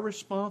meet our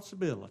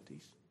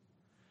responsibilities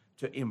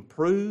to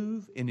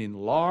improve and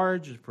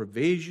enlarge the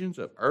provisions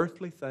of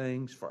earthly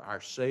things for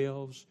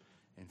ourselves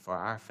and for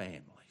our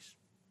families.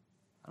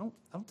 I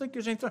don't think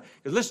there's anything.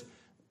 Because listen,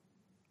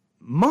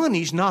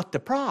 money's not the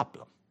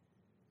problem.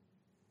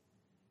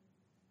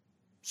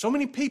 So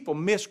many people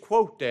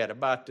misquote that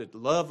about the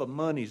love of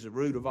money is the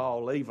root of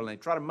all evil, and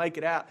they try to make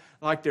it out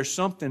like there's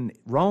something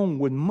wrong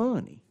with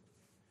money.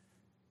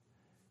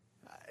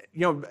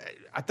 You know,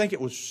 I think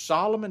it was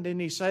Solomon, didn't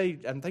he say?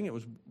 I think it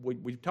was,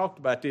 we talked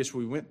about this,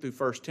 we went through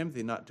 1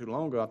 Timothy not too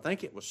long ago. I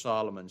think it was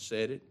Solomon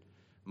said it.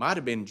 Might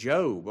have been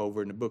Job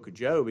over in the book of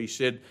Job. He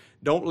said,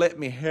 don't let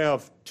me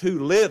have too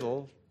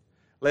little,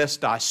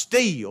 lest I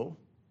steal,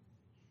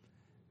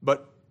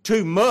 but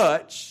too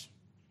much.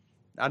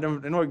 I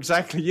don't know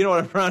exactly, you know what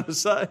I'm trying to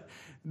say?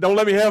 Don't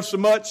let me have so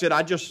much that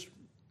I just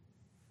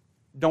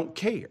don't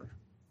care.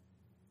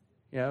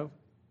 You know?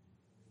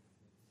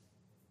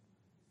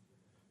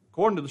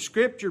 According to the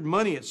Scripture,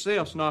 money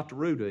itself is not the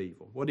root of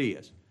evil. What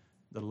is?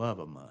 The love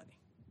of money.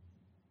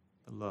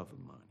 The love of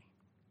money.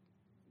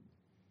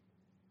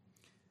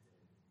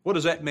 What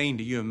does that mean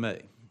to you and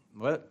me?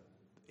 Well,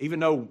 even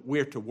though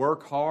we're to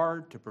work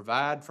hard to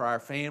provide for our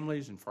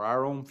families and for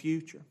our own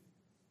future,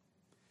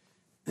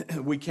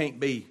 we can't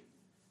be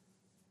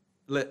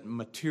letting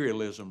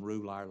materialism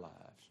rule our lives.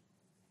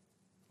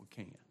 We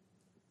can't.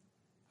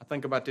 I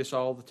think about this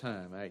all the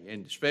time,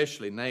 and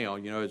especially now,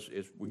 you know, as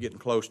we're getting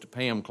close to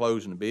Pam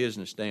closing the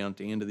business down at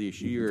the end of this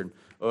year and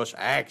us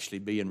actually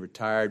being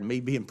retired,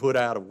 me being put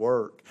out of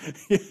work.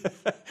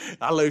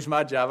 I lose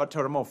my job. I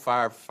told her I'm going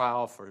to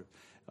file for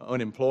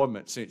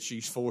unemployment since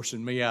she's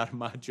forcing me out of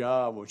my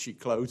job when she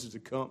closes the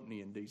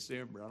company in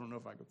December. I don't know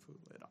if I can pull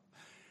that off.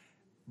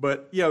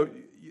 But, you know,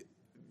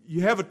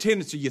 you have a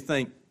tendency, you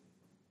think,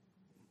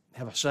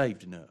 have I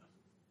saved enough?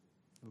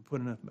 Have I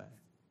put enough back?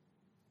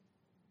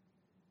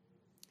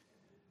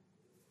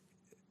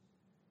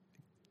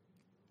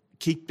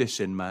 Keep this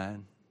in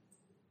mind.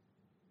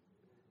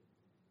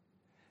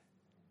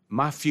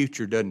 My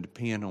future doesn't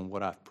depend on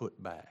what I've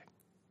put back.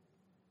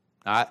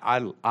 I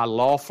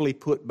lawfully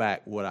put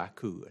back what I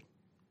could.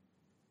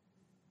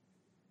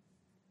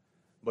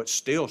 But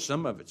still,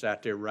 some of it's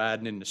out there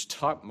riding in the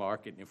stock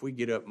market. And if we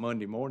get up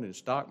Monday morning, the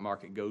stock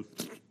market goes.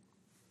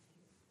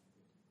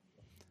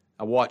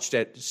 I watched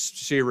that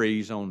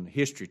series on the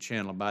History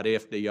Channel about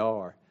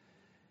FDR.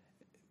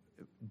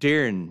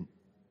 During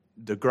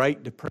the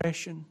Great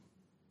Depression,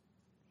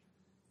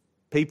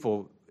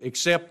 people,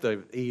 except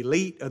the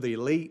elite of the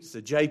elites,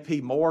 the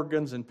J.P.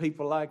 Morgans and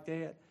people like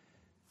that,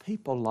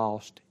 people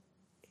lost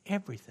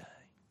everything.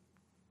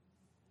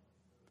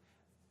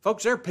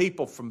 Folks, there are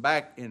people from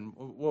back in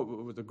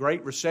the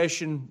Great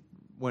Recession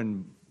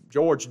when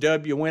George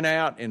W. went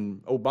out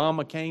and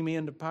Obama came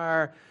into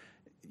power.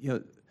 You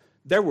know,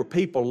 there were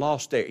people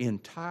lost their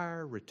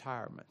entire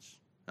retirements.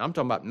 I'm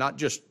talking about not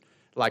just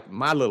like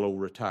my little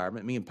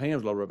retirement, me and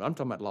Pam's little retirement. I'm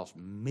talking about lost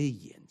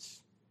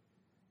millions.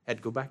 Had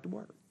to go back to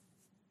work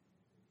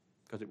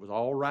because it was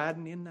all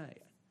riding in that.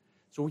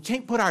 So we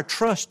can't put our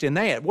trust in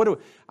that.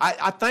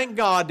 I thank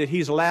God that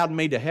He's allowed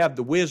me to have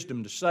the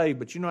wisdom to save,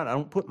 but you know what? I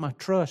don't put my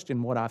trust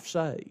in what I've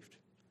saved.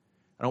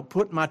 I don't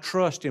put my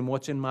trust in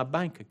what's in my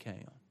bank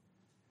account.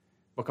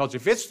 Because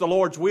if it's the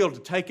Lord's will to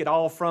take it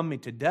all from me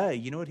today,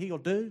 you know what He'll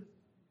do?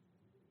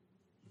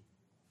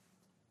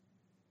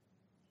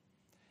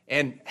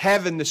 And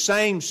having the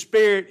same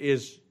spirit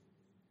as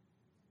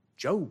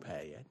Job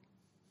had,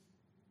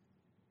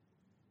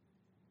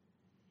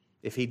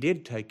 if He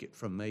did take it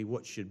from me,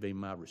 what should be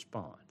my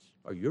response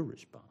or your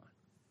response?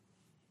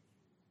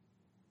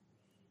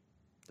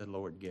 The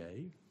Lord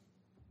gave,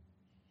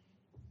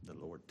 the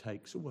Lord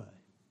takes away.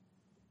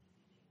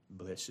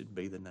 Blessed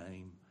be the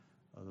name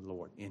of the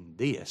Lord. In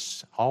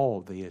this,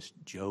 all this,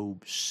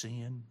 Job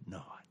sinned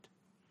not.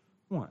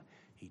 Why?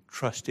 He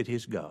trusted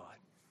his God.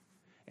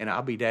 And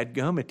I'll be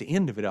dadgum at the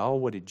end of it all,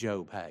 what did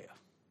Job have?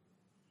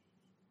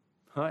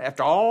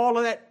 After all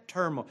of that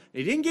turmoil,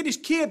 he didn't get his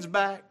kids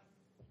back.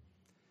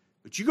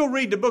 But you go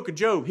read the book of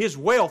Job, his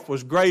wealth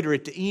was greater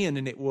at the end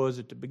than it was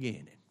at the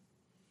beginning.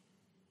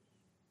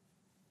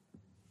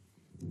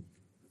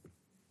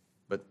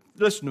 But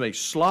listen to me,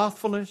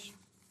 slothfulness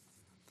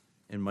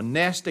and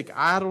monastic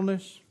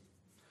idleness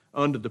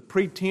under the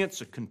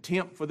pretense of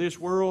contempt for this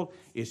world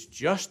is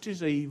just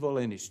as evil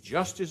and it's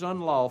just as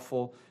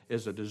unlawful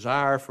as a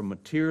desire for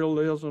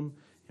materialism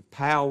and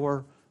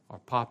power or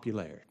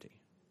popularity.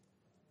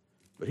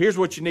 But here's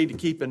what you need to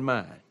keep in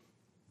mind.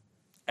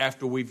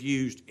 After we've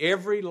used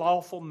every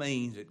lawful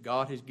means that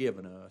God has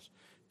given us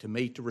to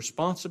meet the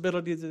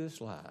responsibilities of this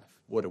life,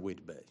 what are we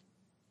to be?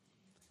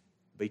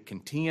 Be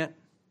content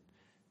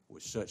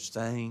with such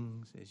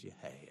things as you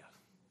have.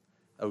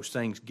 Those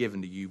things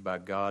given to you by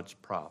God's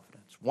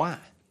providence. Why?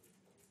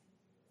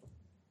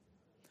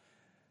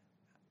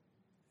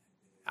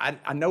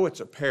 I know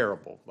it's a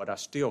parable, but I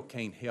still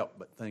can't help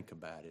but think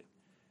about it.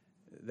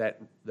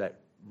 That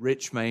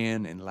rich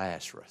man and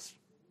Lazarus.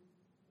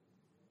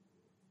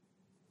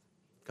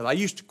 Because I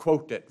used to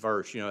quote that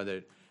verse,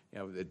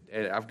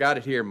 I've got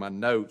it here in my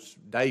notes.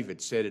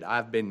 David said it,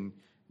 I've been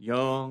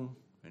young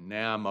and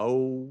now I'm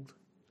old,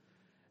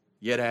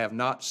 yet I have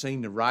not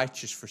seen the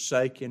righteous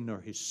forsaken nor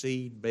his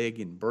seed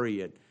begging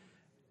bread.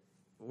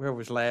 Where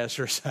was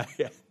Lazarus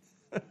at?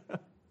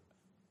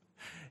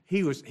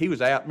 He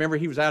was out, remember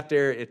he was out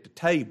there at the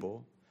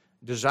table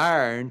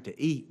desiring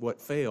to eat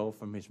what fell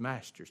from his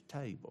master's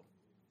table.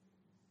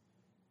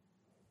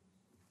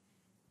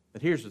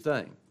 But here's the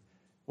thing.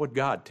 What'd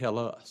God tell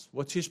us?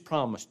 What's His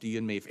promise to you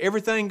and me? If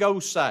everything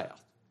goes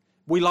south,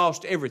 we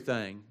lost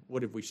everything,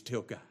 what have we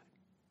still got?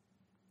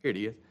 Here it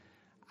is.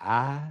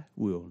 I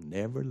will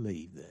never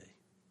leave thee,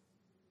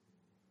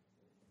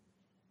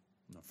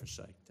 nor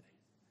forsake thee.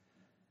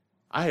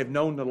 I have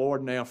known the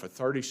Lord now for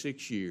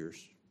 36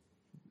 years,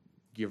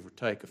 give or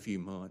take a few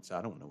months.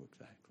 I don't know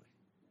exactly.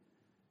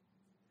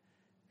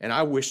 And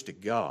I wish to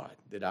God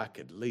that I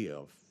could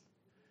live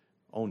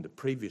on the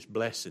previous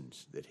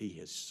blessings that He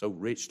has so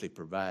richly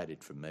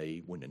provided for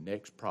me when the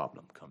next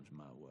problem comes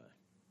my way.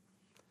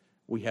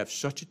 We have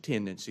such a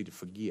tendency to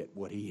forget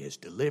what He has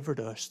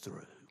delivered us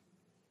through.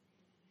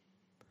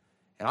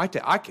 And I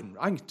can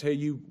tell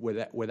you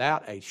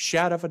without a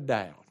shadow of a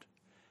doubt,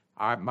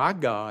 my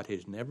God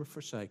has never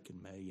forsaken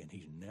me and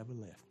He's never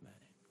left me.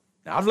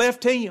 Now, I've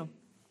left Him,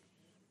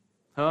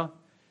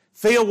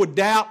 filled with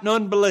doubt and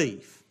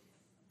unbelief.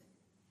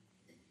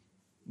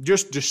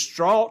 Just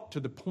distraught to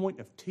the point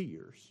of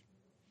tears.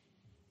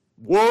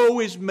 Woe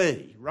is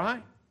me,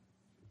 right?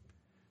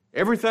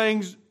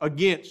 Everything's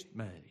against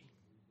me.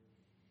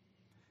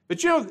 But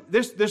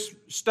this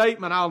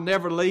statement, I'll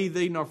never leave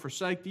thee nor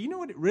forsake thee, you know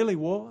what it really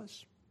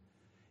was?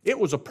 It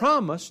was a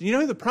promise. You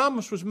know who the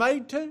promise was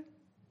made to?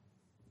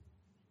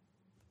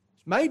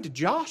 It's made to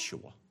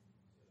Joshua.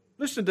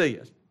 Listen to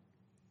this.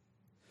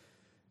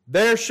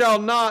 There shall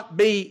not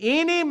be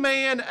any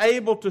man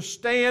able to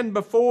stand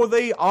before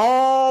thee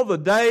all the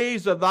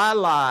days of thy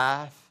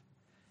life,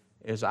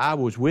 as I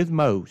was with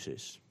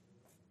Moses.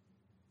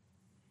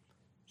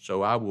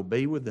 So I will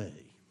be with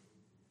thee.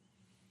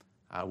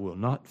 I will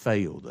not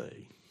fail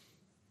thee,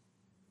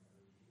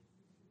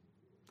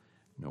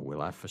 nor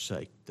will I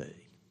forsake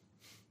thee.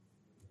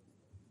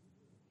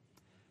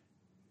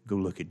 Go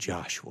look at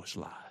Joshua's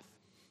life.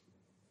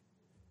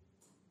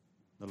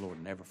 The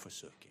Lord never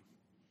forsook him.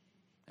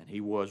 And He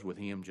was with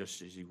him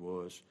just as He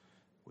was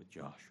with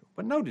Joshua.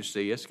 But notice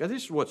this, because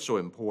this is what's so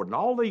important.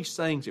 All these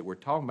things that we're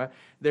talking about,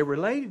 they're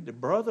related to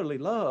brotherly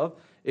love,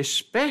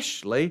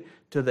 especially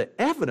to the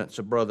evidence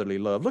of brotherly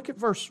love. Look at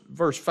verse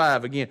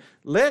 5 again.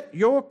 Let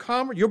your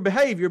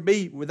behavior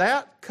be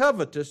without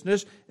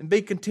covetousness, and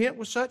be content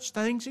with such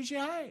things as you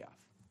have.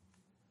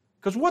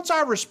 Because what's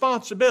our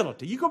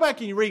responsibility? You go back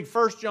and you read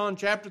 1 John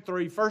chapter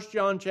 3, 1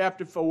 John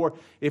chapter 4.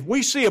 If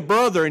we see a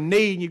brother in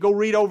need, and you go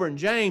read over in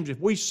James, if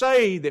we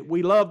say that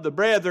we love the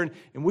brethren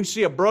and we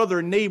see a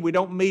brother in need, we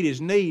don't meet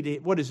his need,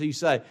 what does he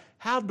say?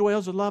 How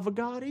dwells the love of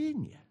God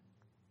in you?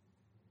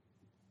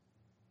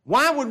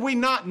 Why would we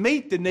not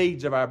meet the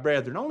needs of our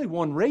brethren? Only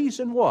one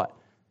reason, what?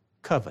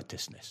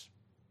 Covetousness.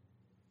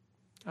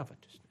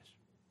 Covetousness.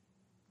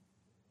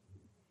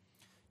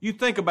 You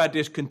think about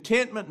this,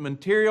 contentment in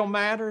material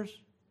matters.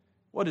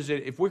 What is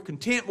it? If we're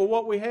content with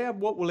what we have,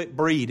 what will it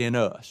breed in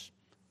us?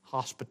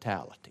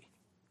 Hospitality.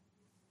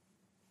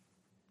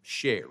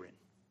 Sharing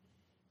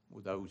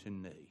with those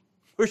in need.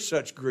 We're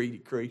such greedy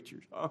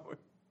creatures, aren't we?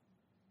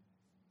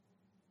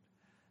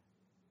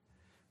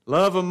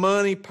 Love of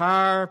money,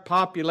 power,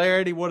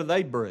 popularity, what do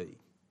they breed?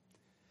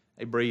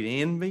 They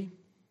breed envy,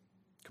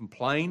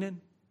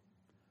 complaining,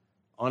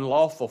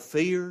 unlawful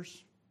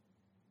fears,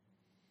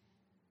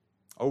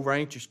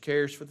 over-anxious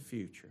cares for the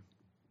future.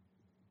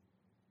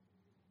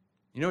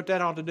 You know what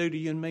that ought to do to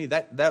you and me?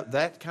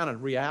 That kind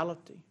of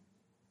reality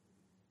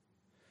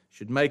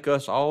should make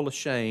us all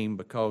ashamed,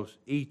 because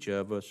each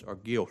of us are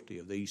guilty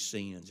of these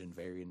sins in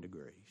varying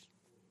degrees.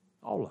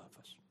 All of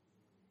us.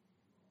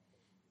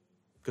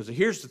 Because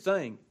here's the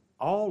thing.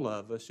 All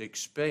of us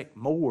expect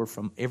more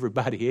from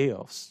everybody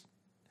else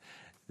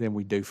than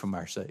we do from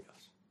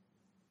ourselves.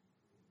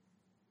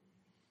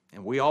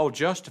 And we all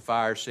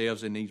justify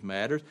ourselves in these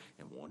matters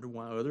and wonder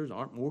why others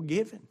aren't more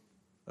giving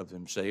of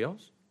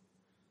themselves.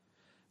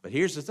 But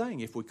here's the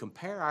thing, if we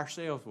compare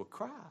ourselves with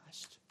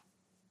Christ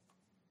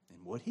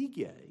and what He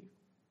gave,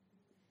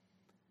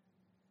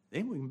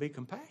 then we can be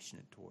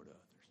compassionate toward others.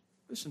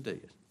 Listen to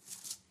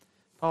this.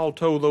 Paul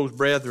told those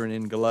brethren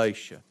in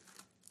Galatia,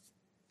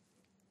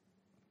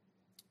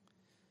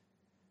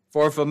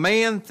 for if a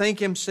man think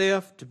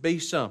himself to be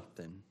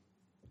something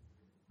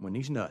when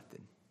he's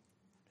nothing,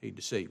 he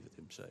deceiveth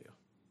himself.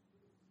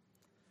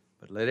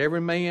 But let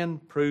every man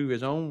prove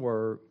his own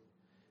work,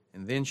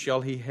 and then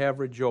shall he have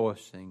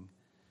rejoicing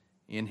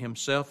in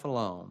himself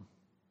alone,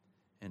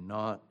 and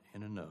not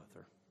in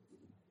another.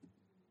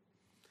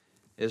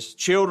 As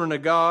children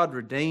of God,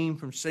 redeemed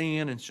from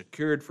sin and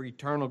secured for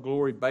eternal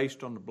glory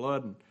based on the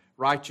blood and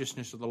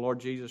righteousness of the Lord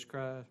Jesus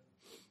Christ,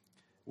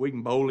 we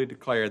can boldly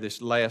declare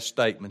this last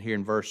statement here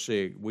in verse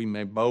 6. We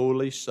may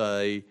boldly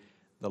say,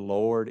 the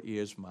Lord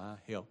is my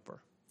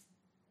helper.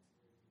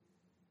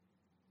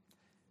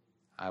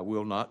 I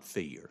will not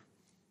fear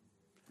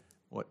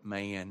what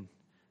man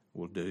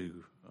will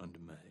do unto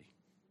me.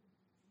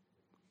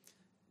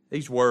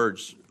 These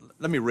words,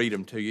 let me read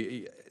them to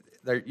you.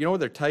 You know where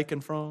they're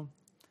taken from?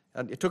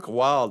 It took a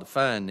while to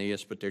find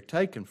this, but they're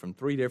taken from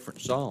 3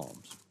 different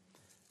Psalms.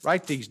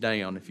 Write these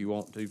down if you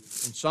want to. In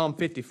Psalm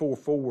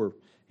 54:4,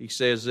 he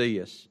says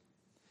this,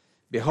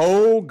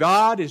 Behold,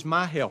 God is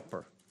my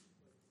helper.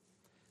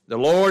 The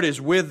Lord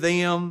is with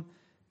them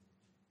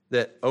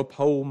that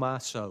uphold my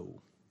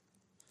soul.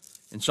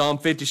 In Psalm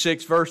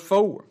 56, verse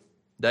 4,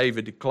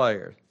 David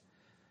declares,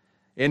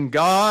 In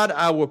God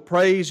I will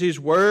praise His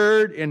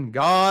word. In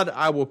God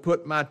I will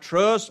put my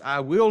trust.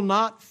 I will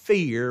not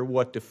fear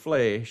what the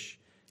flesh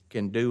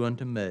can do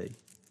unto me.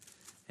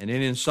 And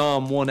then in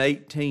Psalm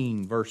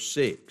 118, verse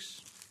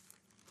 6,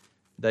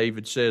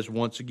 David says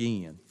once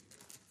again,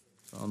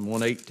 Psalm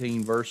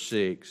 118, verse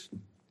 6,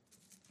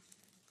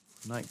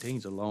 19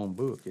 is a long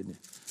book, isn't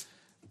it?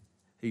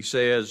 He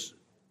says,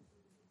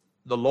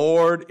 The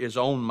Lord is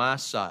on my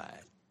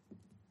side.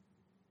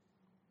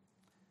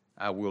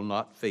 I will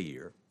not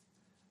fear.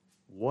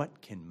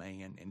 What can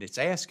man, and it's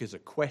asked as a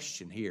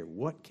question here,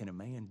 what can a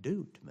man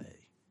do to me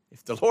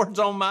if the Lord's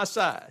on my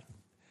side?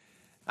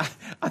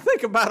 I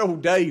think about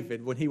old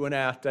David when he went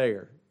out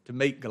there to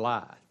meet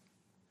Goliath.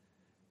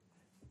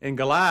 And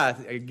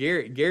Goliath,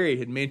 Gary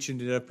had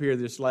mentioned it up here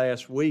this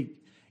last week.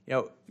 You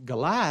know,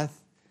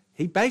 Goliath,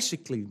 he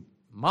basically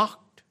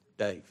mocked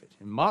David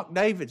and mocked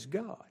David's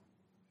God.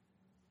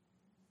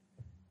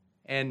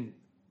 And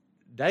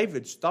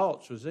David's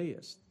thoughts was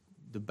this,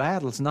 the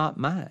battle's not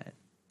mine.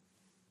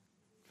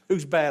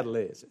 Whose battle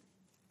is it?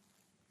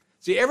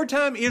 See, every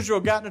time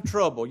Israel got into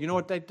trouble, you know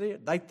what they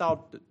did? They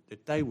thought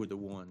that they were the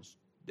ones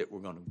that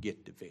were going to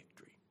get the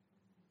victory.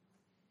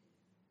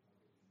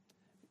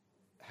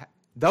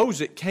 Those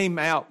that came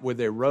out with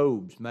their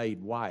robes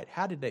made white,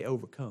 how did they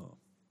overcome?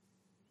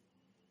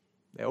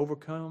 They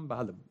overcome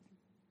by the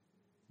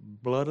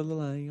blood of the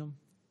Lamb,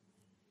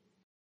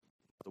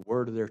 the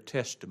word of their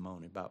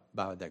testimony,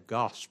 by their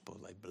gospel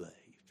they believed,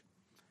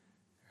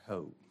 their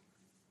hope.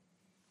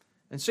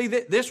 And see,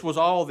 this was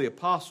all the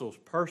apostles'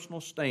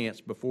 personal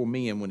stance before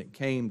men when it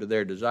came to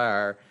their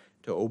desire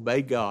to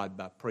obey God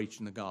by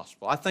preaching the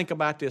gospel. I think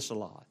about this a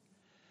lot.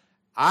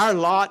 Our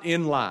lot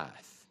in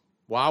life,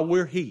 while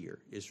we're here,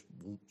 it's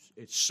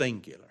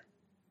singular.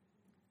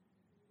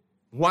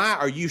 Why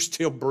are you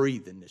still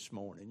breathing this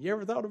morning? You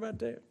ever thought about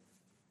that?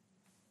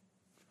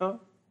 Huh?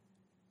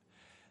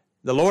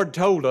 The Lord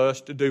told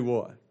us to do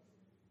what?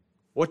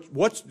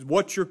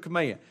 What's your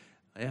command?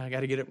 I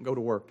got to get up and go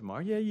to work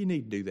tomorrow. Yeah, you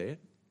need to do that.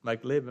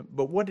 Make a living.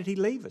 But what did He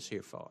leave us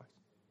here for?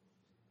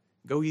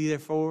 Go ye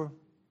therefore,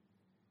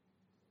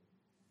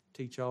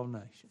 teach all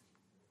nations.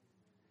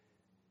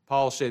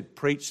 Paul said,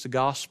 preach the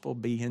gospel,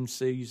 be in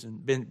season,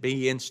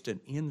 be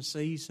instant in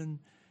season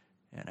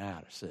and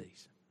out of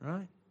season.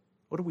 Right?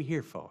 What are we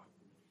here for?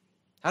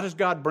 How does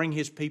God bring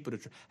His people to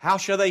truth? How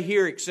shall they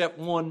hear except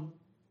one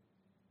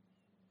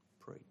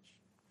preach?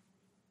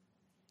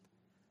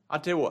 I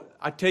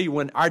tell you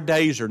when our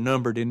days are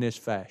numbered in this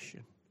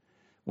fashion,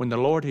 when the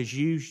Lord has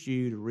used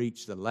you to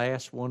reach the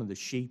last one of the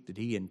sheep that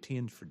He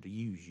intends to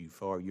use you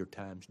for, your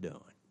time's done.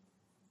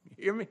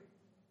 You hear me?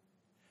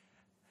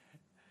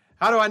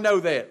 How do I know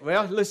that?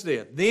 Well, listen to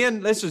it. Then,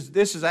 this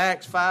is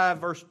Acts 5,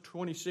 verse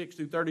 26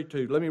 through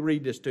 32. Let me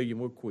read this to you and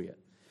we'll quit.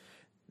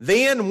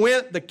 Then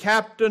went the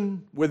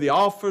captain with the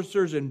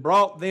officers and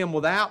brought them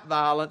without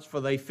violence, for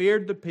they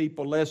feared the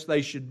people, lest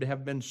they should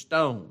have been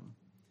stoned.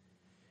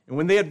 And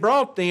when they had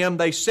brought them,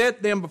 they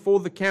set them before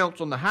the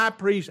council. And the high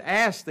priest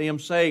asked them,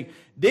 saying,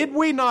 Did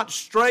we not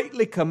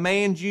straitly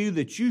command you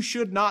that you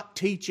should not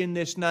teach in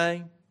this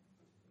name?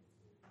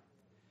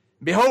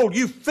 Behold,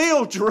 you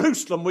fill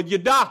Jerusalem with your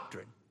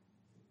doctrine,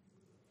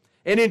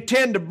 and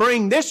intend to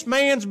bring this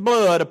man's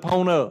blood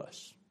upon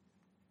us.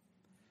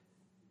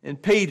 And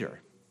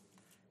Peter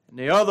and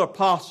the other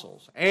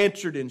apostles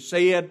answered and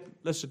said,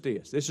 listen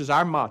to this is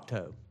our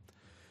motto,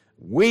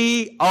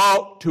 we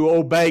ought to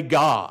obey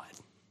God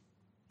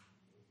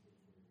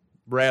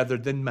rather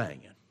than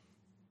man.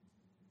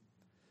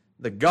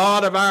 The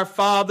God of our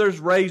fathers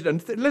raised,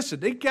 and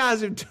listen, these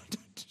guys have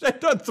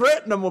done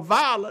threatened them with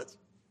violence.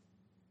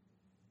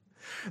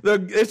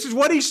 This is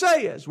what he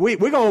says. We're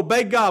going to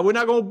obey God. We're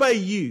not going to obey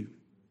you.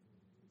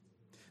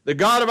 The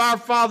God of our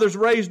fathers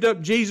raised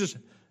up Jesus.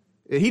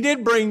 He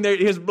did bring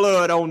His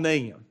blood on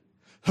them,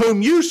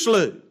 whom you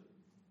slew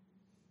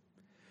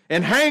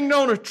and hanged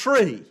on a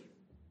tree.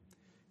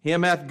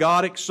 Him hath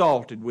God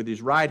exalted with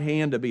His right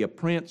hand to be a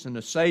prince and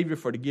a savior,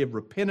 for to give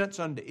repentance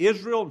unto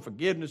Israel and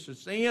forgiveness of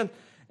sins.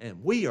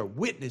 And we are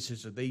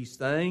witnesses of these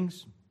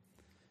things.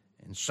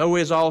 And so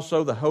is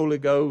also the Holy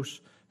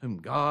Ghost, whom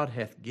God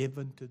hath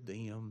given to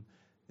them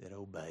that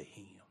obey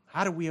Him.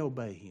 How do we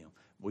obey Him?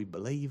 We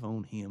believe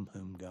on Him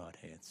whom God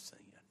hath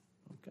sent.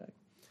 Okay?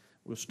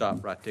 We'll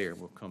stop right there.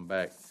 We'll come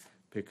back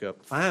pick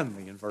up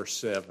finally in verse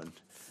 7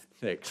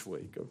 next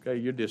week. Okay,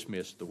 you're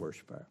dismissed the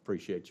worship hour.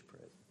 Appreciate your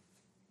presence.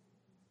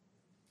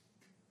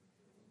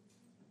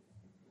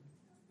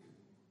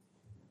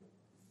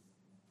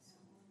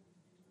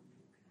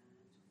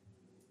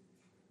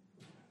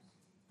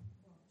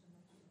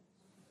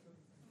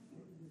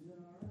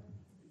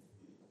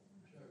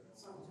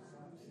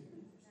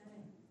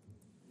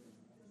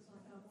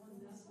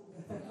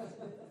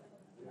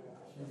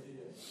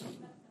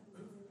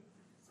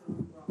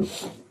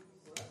 Thank you.